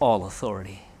has all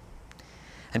authority.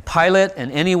 And Pilate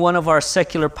and any one of our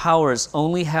secular powers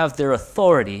only have their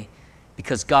authority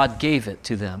because God gave it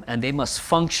to them, and they must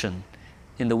function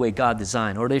in the way God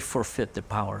designed, or they forfeit their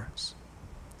powers.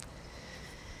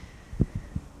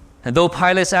 And though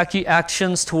Pilate's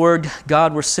actions toward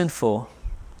God were sinful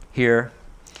here,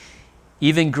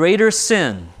 even greater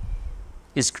sin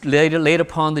is laid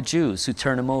upon the Jews who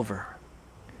turn him over.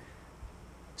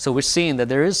 So we're seeing that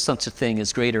there is such a thing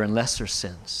as greater and lesser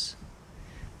sins,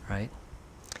 right?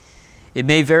 It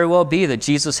may very well be that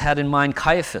Jesus had in mind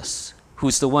Caiaphas,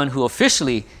 who's the one who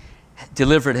officially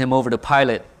delivered him over to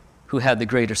Pilate, who had the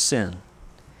greater sin.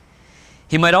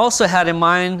 He might also have had in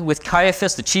mind with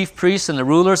Caiaphas, the chief priests and the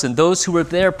rulers and those who were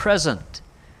there present.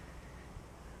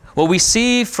 What we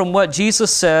see from what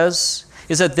Jesus says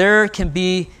is that there can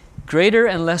be greater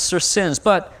and lesser sins,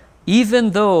 but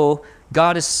even through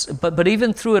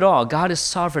it all, God is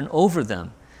sovereign over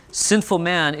them. Sinful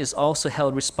man is also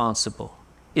held responsible.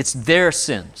 It's their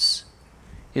sins.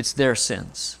 It's their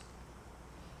sins.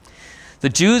 The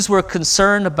Jews were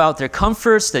concerned about their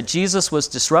comforts that Jesus was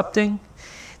disrupting.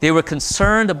 They were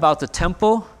concerned about the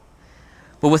temple.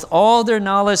 But with all their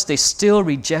knowledge, they still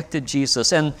rejected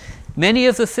Jesus. And many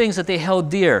of the things that they held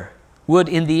dear would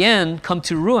in the end come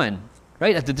to ruin,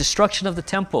 right? At the destruction of the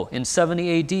temple in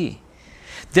 70 AD.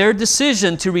 Their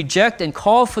decision to reject and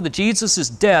call for Jesus'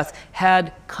 death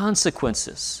had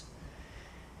consequences.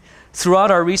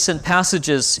 Throughout our recent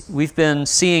passages, we've been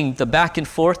seeing the back and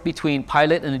forth between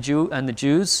Pilate and the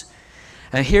Jews.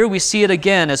 And here we see it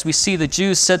again as we see the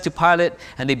Jews said to Pilate,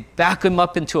 and they back him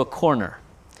up into a corner.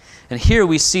 And here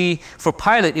we see for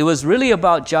Pilate, it was really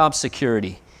about job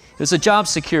security. It was a job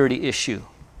security issue.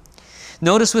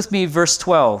 Notice with me verse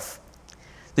 12.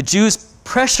 The Jews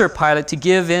pressure Pilate to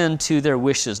give in to their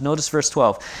wishes. Notice verse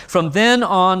 12. From then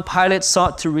on, Pilate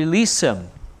sought to release him.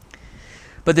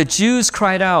 But the Jews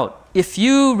cried out, if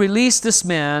you release this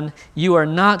man, you are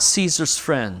not Caesar's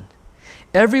friend.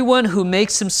 Everyone who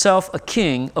makes himself a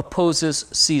king opposes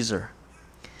Caesar.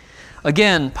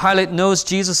 Again, Pilate knows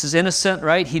Jesus is innocent,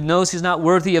 right? He knows he's not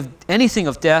worthy of anything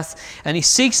of death, and he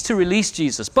seeks to release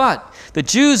Jesus. But the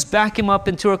Jews back him up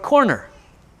into a corner.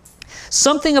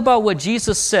 Something about what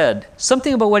Jesus said,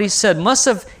 something about what he said must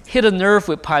have hit a nerve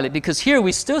with Pilate, because here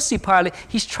we still see Pilate,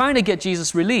 he's trying to get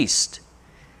Jesus released.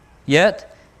 Yet,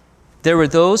 there were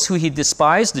those who he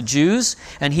despised, the Jews,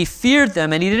 and he feared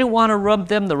them, and he didn't want to rub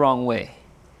them the wrong way.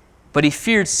 But he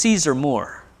feared Caesar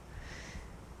more.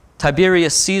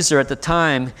 Tiberius Caesar at the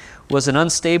time was an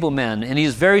unstable man, and he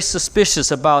was very suspicious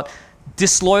about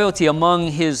disloyalty among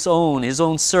his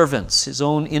own servants, his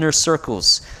own inner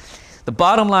circles. The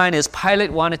bottom line is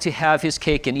Pilate wanted to have his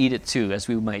cake and eat it too, as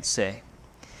we might say.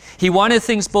 He wanted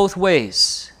things both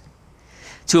ways.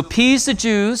 To appease the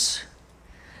Jews,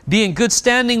 be in good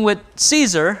standing with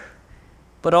Caesar,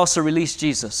 but also release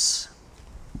Jesus.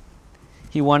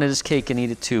 He wanted his cake and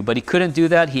eat it too, but he couldn't do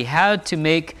that. He had to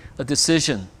make a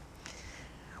decision.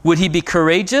 Would he be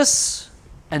courageous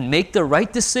and make the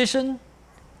right decision?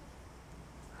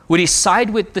 Would he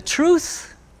side with the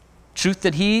truth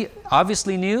that he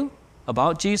obviously knew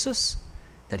about Jesus,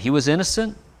 that he was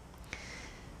innocent?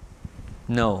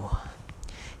 No.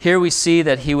 Here we see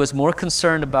that he was more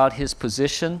concerned about his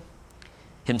position,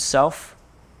 himself,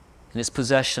 and his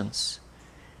possessions.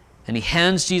 And he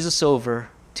hands Jesus over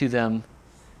to them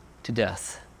to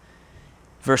death.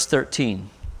 Verse 13.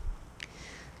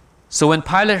 So when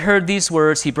Pilate heard these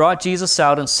words, he brought Jesus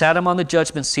out and sat him on the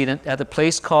judgment seat at the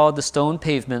place called the Stone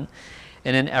Pavement,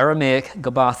 and in Aramaic,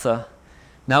 Gabbatha.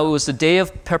 Now it was the day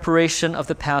of preparation of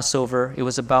the Passover. It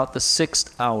was about the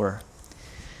 6th hour.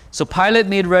 So Pilate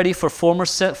made ready for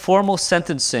formal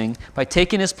sentencing by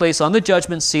taking his place on the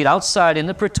judgment seat outside in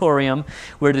the praetorium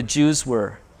where the Jews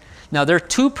were. Now there are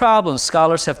two problems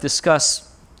scholars have discussed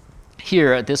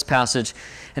here at this passage,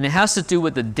 and it has to do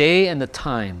with the day and the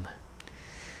time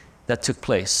that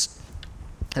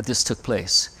this took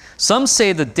place. Some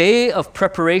say the day of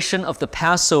preparation of the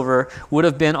Passover would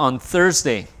have been on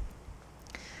Thursday.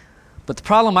 But the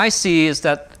problem I see is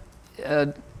that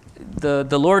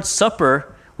the Lord's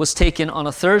Supper was taken on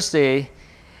a Thursday.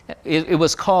 It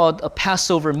was called a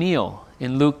Passover meal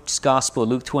in Luke's Gospel,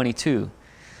 Luke 22.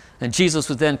 And Jesus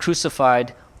was then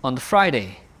crucified on the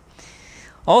Friday.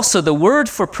 Also, the word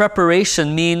for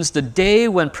preparation means the day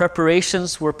when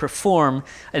preparations were performed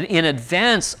in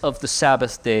advance of the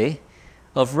Sabbath day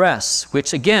of rest,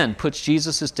 which again puts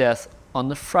Jesus' death on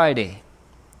the Friday.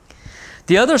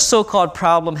 The other so-called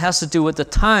problem has to do with the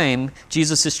time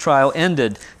Jesus' trial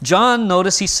ended. John,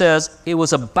 notice he says it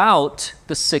was about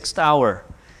the 6th hour.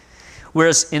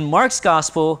 Whereas in Mark's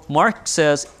Gospel, Mark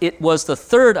says it was the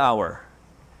 3rd hour.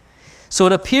 So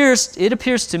it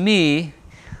appears to me,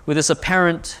 with this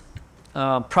apparent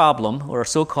problem, or a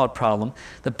so-called problem,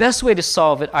 the best way to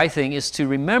solve it, I think, is to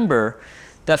remember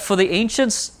that for the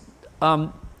ancients,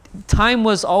 time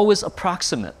was always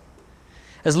approximate.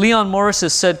 As Leon Morris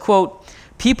has said, quote,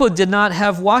 people did not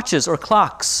have watches or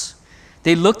clocks.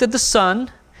 They looked at the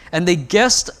sun and they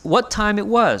guessed what time it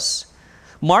was.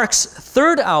 Mark's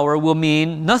 3rd hour will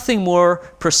mean nothing more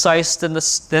precise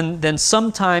than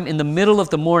sometime in the middle of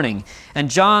the morning. And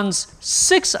John's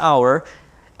 6th hour,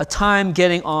 a time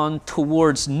getting on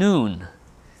towards noon.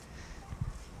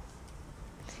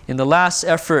 In the last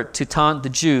effort to taunt the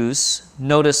Jews,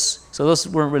 notice, so those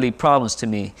weren't really problems to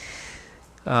me.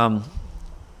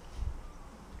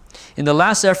 In the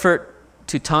last effort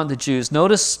to taunt the Jews,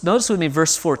 notice with me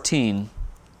verse 14.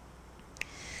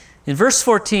 In verse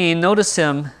 14, notice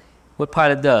what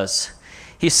Pilate does.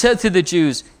 He said to the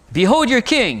Jews, "Behold your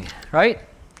king," right?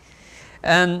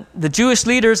 And the Jewish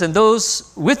leaders and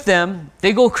those with them,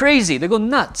 they go crazy, they go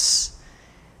nuts.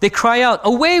 They cry out,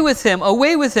 away with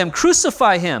him,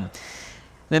 crucify him."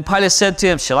 Then Pilate said to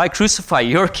him, "Shall I crucify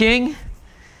your king?"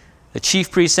 The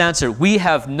chief priests answered, "We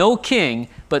have no king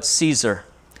but Caesar."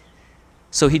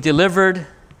 So he delivered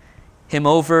him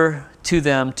over to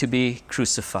them to be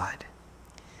crucified.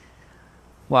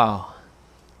 Wow.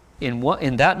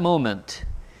 In that moment,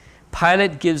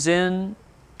 Pilate gives in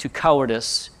to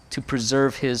cowardice to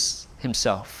preserve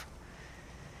himself.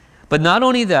 But not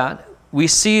only that, we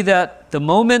see that the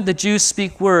moment the Jews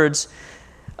speak words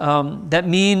that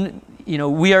mean,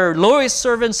 we are loyal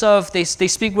servants of, they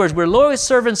speak words, we're loyal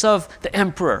servants of the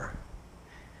emperor.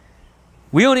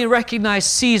 We only recognize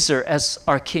Caesar as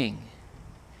our king.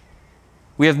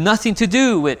 We have nothing to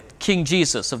do with King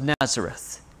Jesus of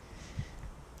Nazareth.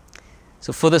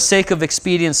 So for the sake of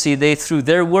expediency, through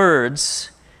their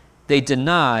words, they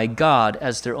deny God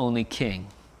as their only king.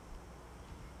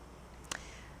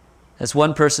 As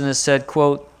one person has said,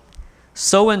 quote,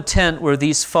 "So intent were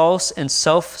these false and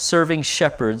self-serving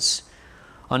shepherds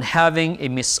on having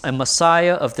a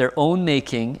Messiah of their own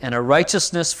making and a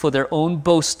righteousness for their own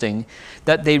boasting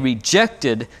that they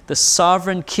rejected the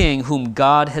sovereign king whom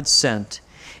God had sent.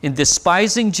 In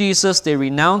despising Jesus, they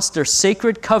renounced their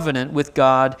sacred covenant with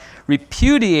God,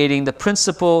 repudiating the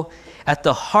principle at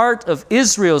the heart of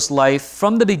Israel's life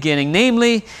from the beginning,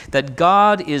 namely, that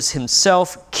God is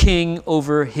himself king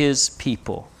over his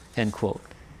people." End quote.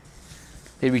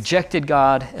 They rejected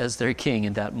God as their king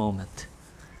in that moment.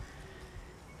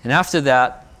 And after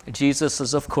that, Jesus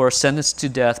is, of course, sentenced to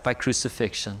death by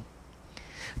crucifixion.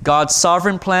 God's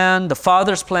sovereign plan, the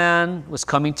Father's plan, was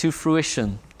coming to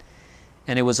fruition,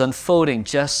 and it was unfolding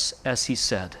just as he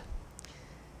said.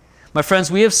 My friends,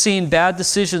 we have seen bad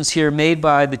decisions here made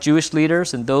by the Jewish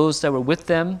leaders and those that were with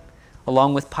them,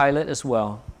 along with Pilate as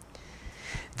well.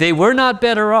 They were not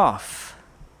better off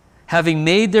having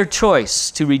made their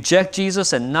choice to reject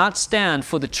Jesus and not stand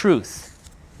for the truth.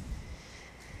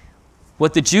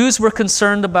 What the Jews were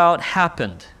concerned about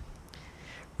happened.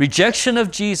 Rejection of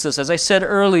Jesus, as I said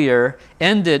earlier,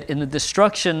 ended in the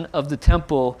destruction of the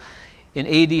temple in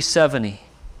AD 70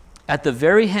 at the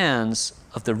very hands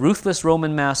of the ruthless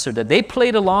Roman master that they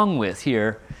played along with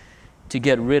here to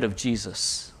get rid of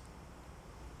Jesus.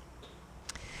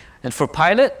 And for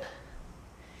Pilate,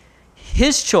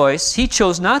 his choice, he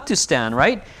chose not to stand,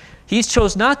 right? He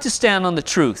chose not to stand on the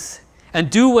truth and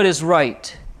do what is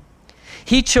right.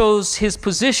 He chose his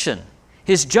position,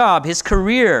 his job, his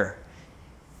career,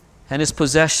 and his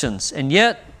possessions. And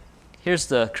yet, here's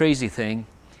the crazy thing,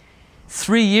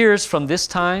 3 years from this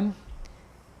time,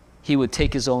 he would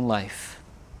take his own life.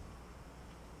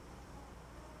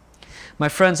 My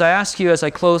friends, I ask you as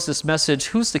I close this message,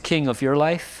 who's the king of your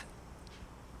life?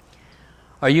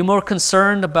 Are you more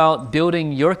concerned about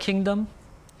building your kingdom?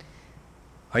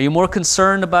 Are you more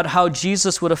concerned about how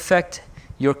Jesus would affect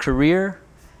your career,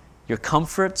 your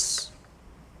comforts,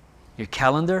 your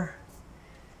calendar?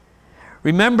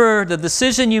 Remember, the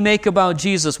decision you make about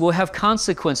Jesus will have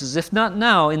consequences, if not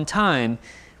now, in time,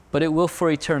 but it will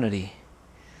for eternity.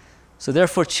 So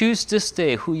therefore, choose this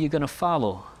day who you're going to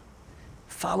follow.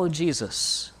 Follow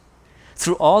Jesus.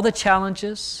 Through all the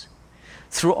challenges,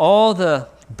 through all the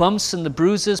bumps and the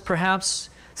bruises perhaps,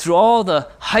 through all the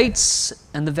heights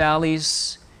and the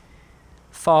valleys,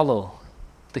 follow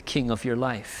the King of your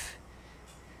life.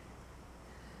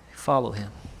 Follow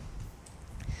him.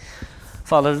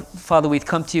 Father, we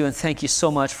come to you and thank you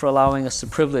so much for allowing us the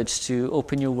privilege to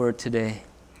open your word today.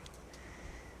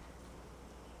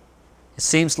 It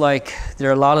seems like there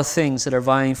are a lot of things that are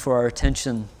vying for our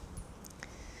attention.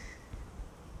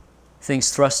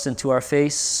 Things thrust into our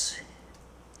face,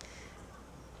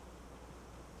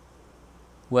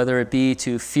 whether it be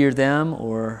to fear them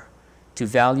or to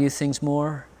value things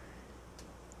more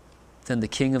than the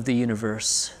King of the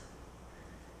universe.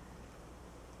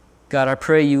 God, I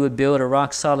pray you would build a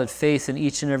rock-solid faith in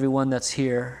each and every one that's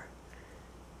here,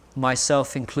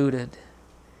 myself included,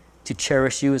 to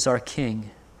cherish you as our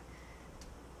King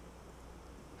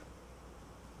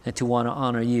and to want to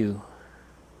honor you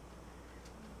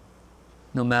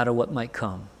no matter what might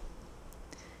come.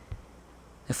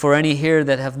 And for any here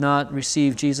that have not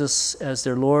received Jesus as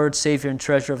their Lord, Savior, and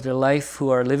treasure of their life, who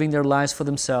are living their lives for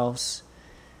themselves,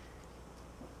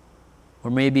 or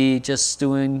maybe just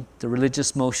doing the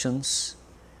religious motions,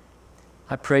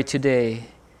 I pray today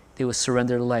they will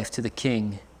surrender their life to the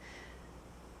King,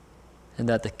 and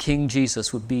that the King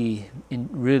Jesus would be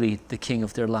really the King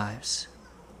of their lives.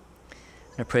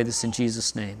 And I pray this in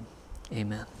Jesus' name.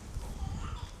 Amen.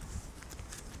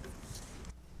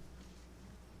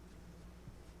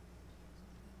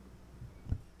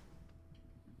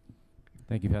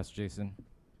 Thank you, Pastor Jason.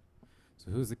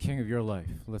 So who's the king of your life?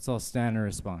 Let's all stand and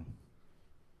respond.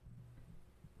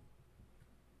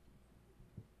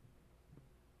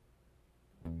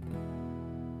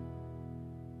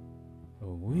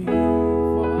 Oh, we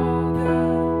fall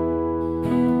down,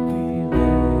 we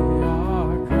lay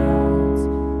our crowns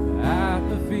at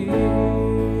the feet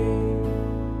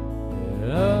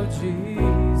of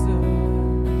Jesus.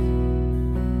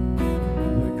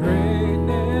 The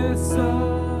greatness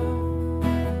of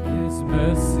his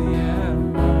mercy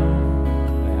and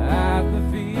love at the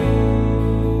feet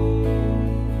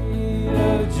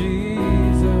of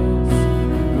Jesus.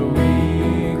 We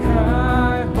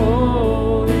cry,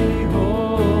 holy,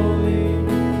 holy,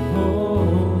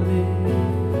 holy.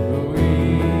 We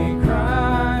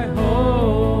cry,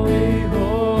 holy,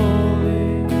 holy,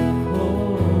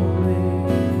 holy.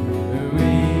 We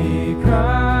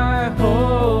cry,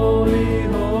 holy,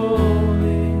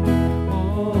 holy,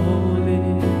 holy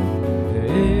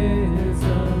is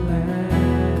the Lamb.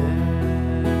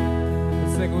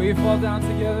 Let's sing, we fall down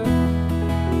together.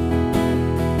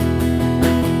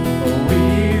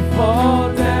 We fall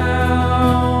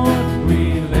down, we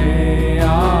lay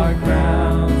our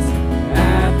crowns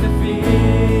at the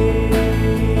feet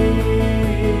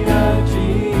of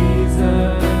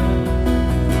Jesus.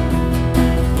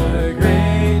 The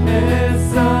greatness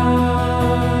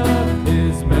of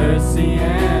his mercy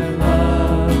and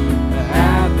love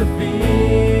at the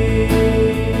feet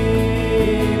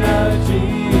of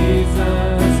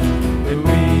Jesus.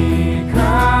 We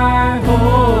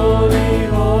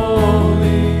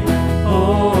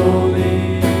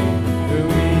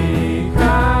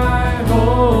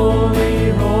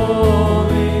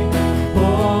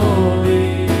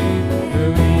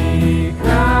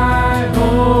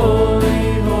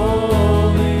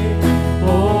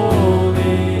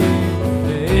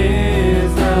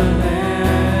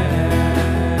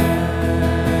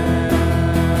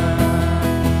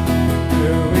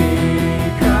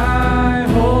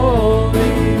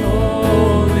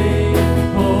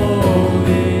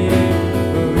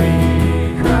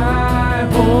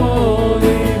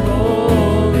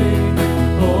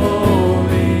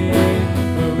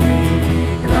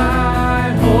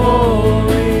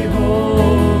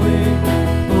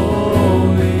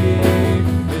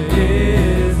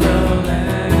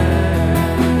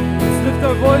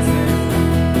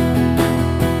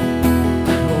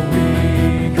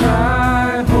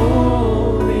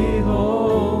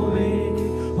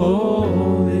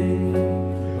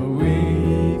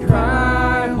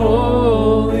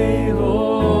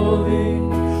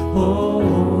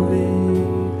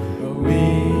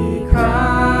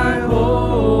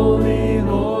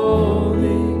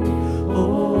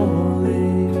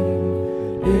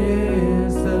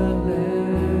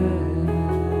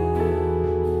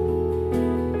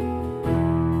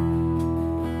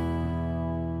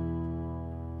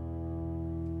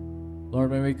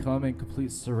Lord, may we come in complete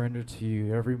surrender to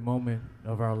you every moment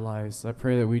of our lives. I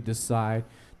pray that we decide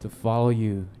to follow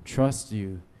you, trust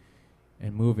you,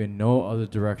 and move in no other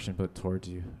direction but towards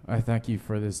you. I thank you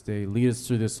for this day. Lead us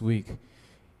through this week.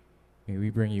 May we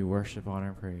bring you worship, honor,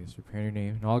 and praise. We pray in your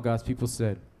name. And all God's people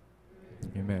said,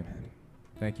 amen.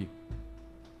 Thank you.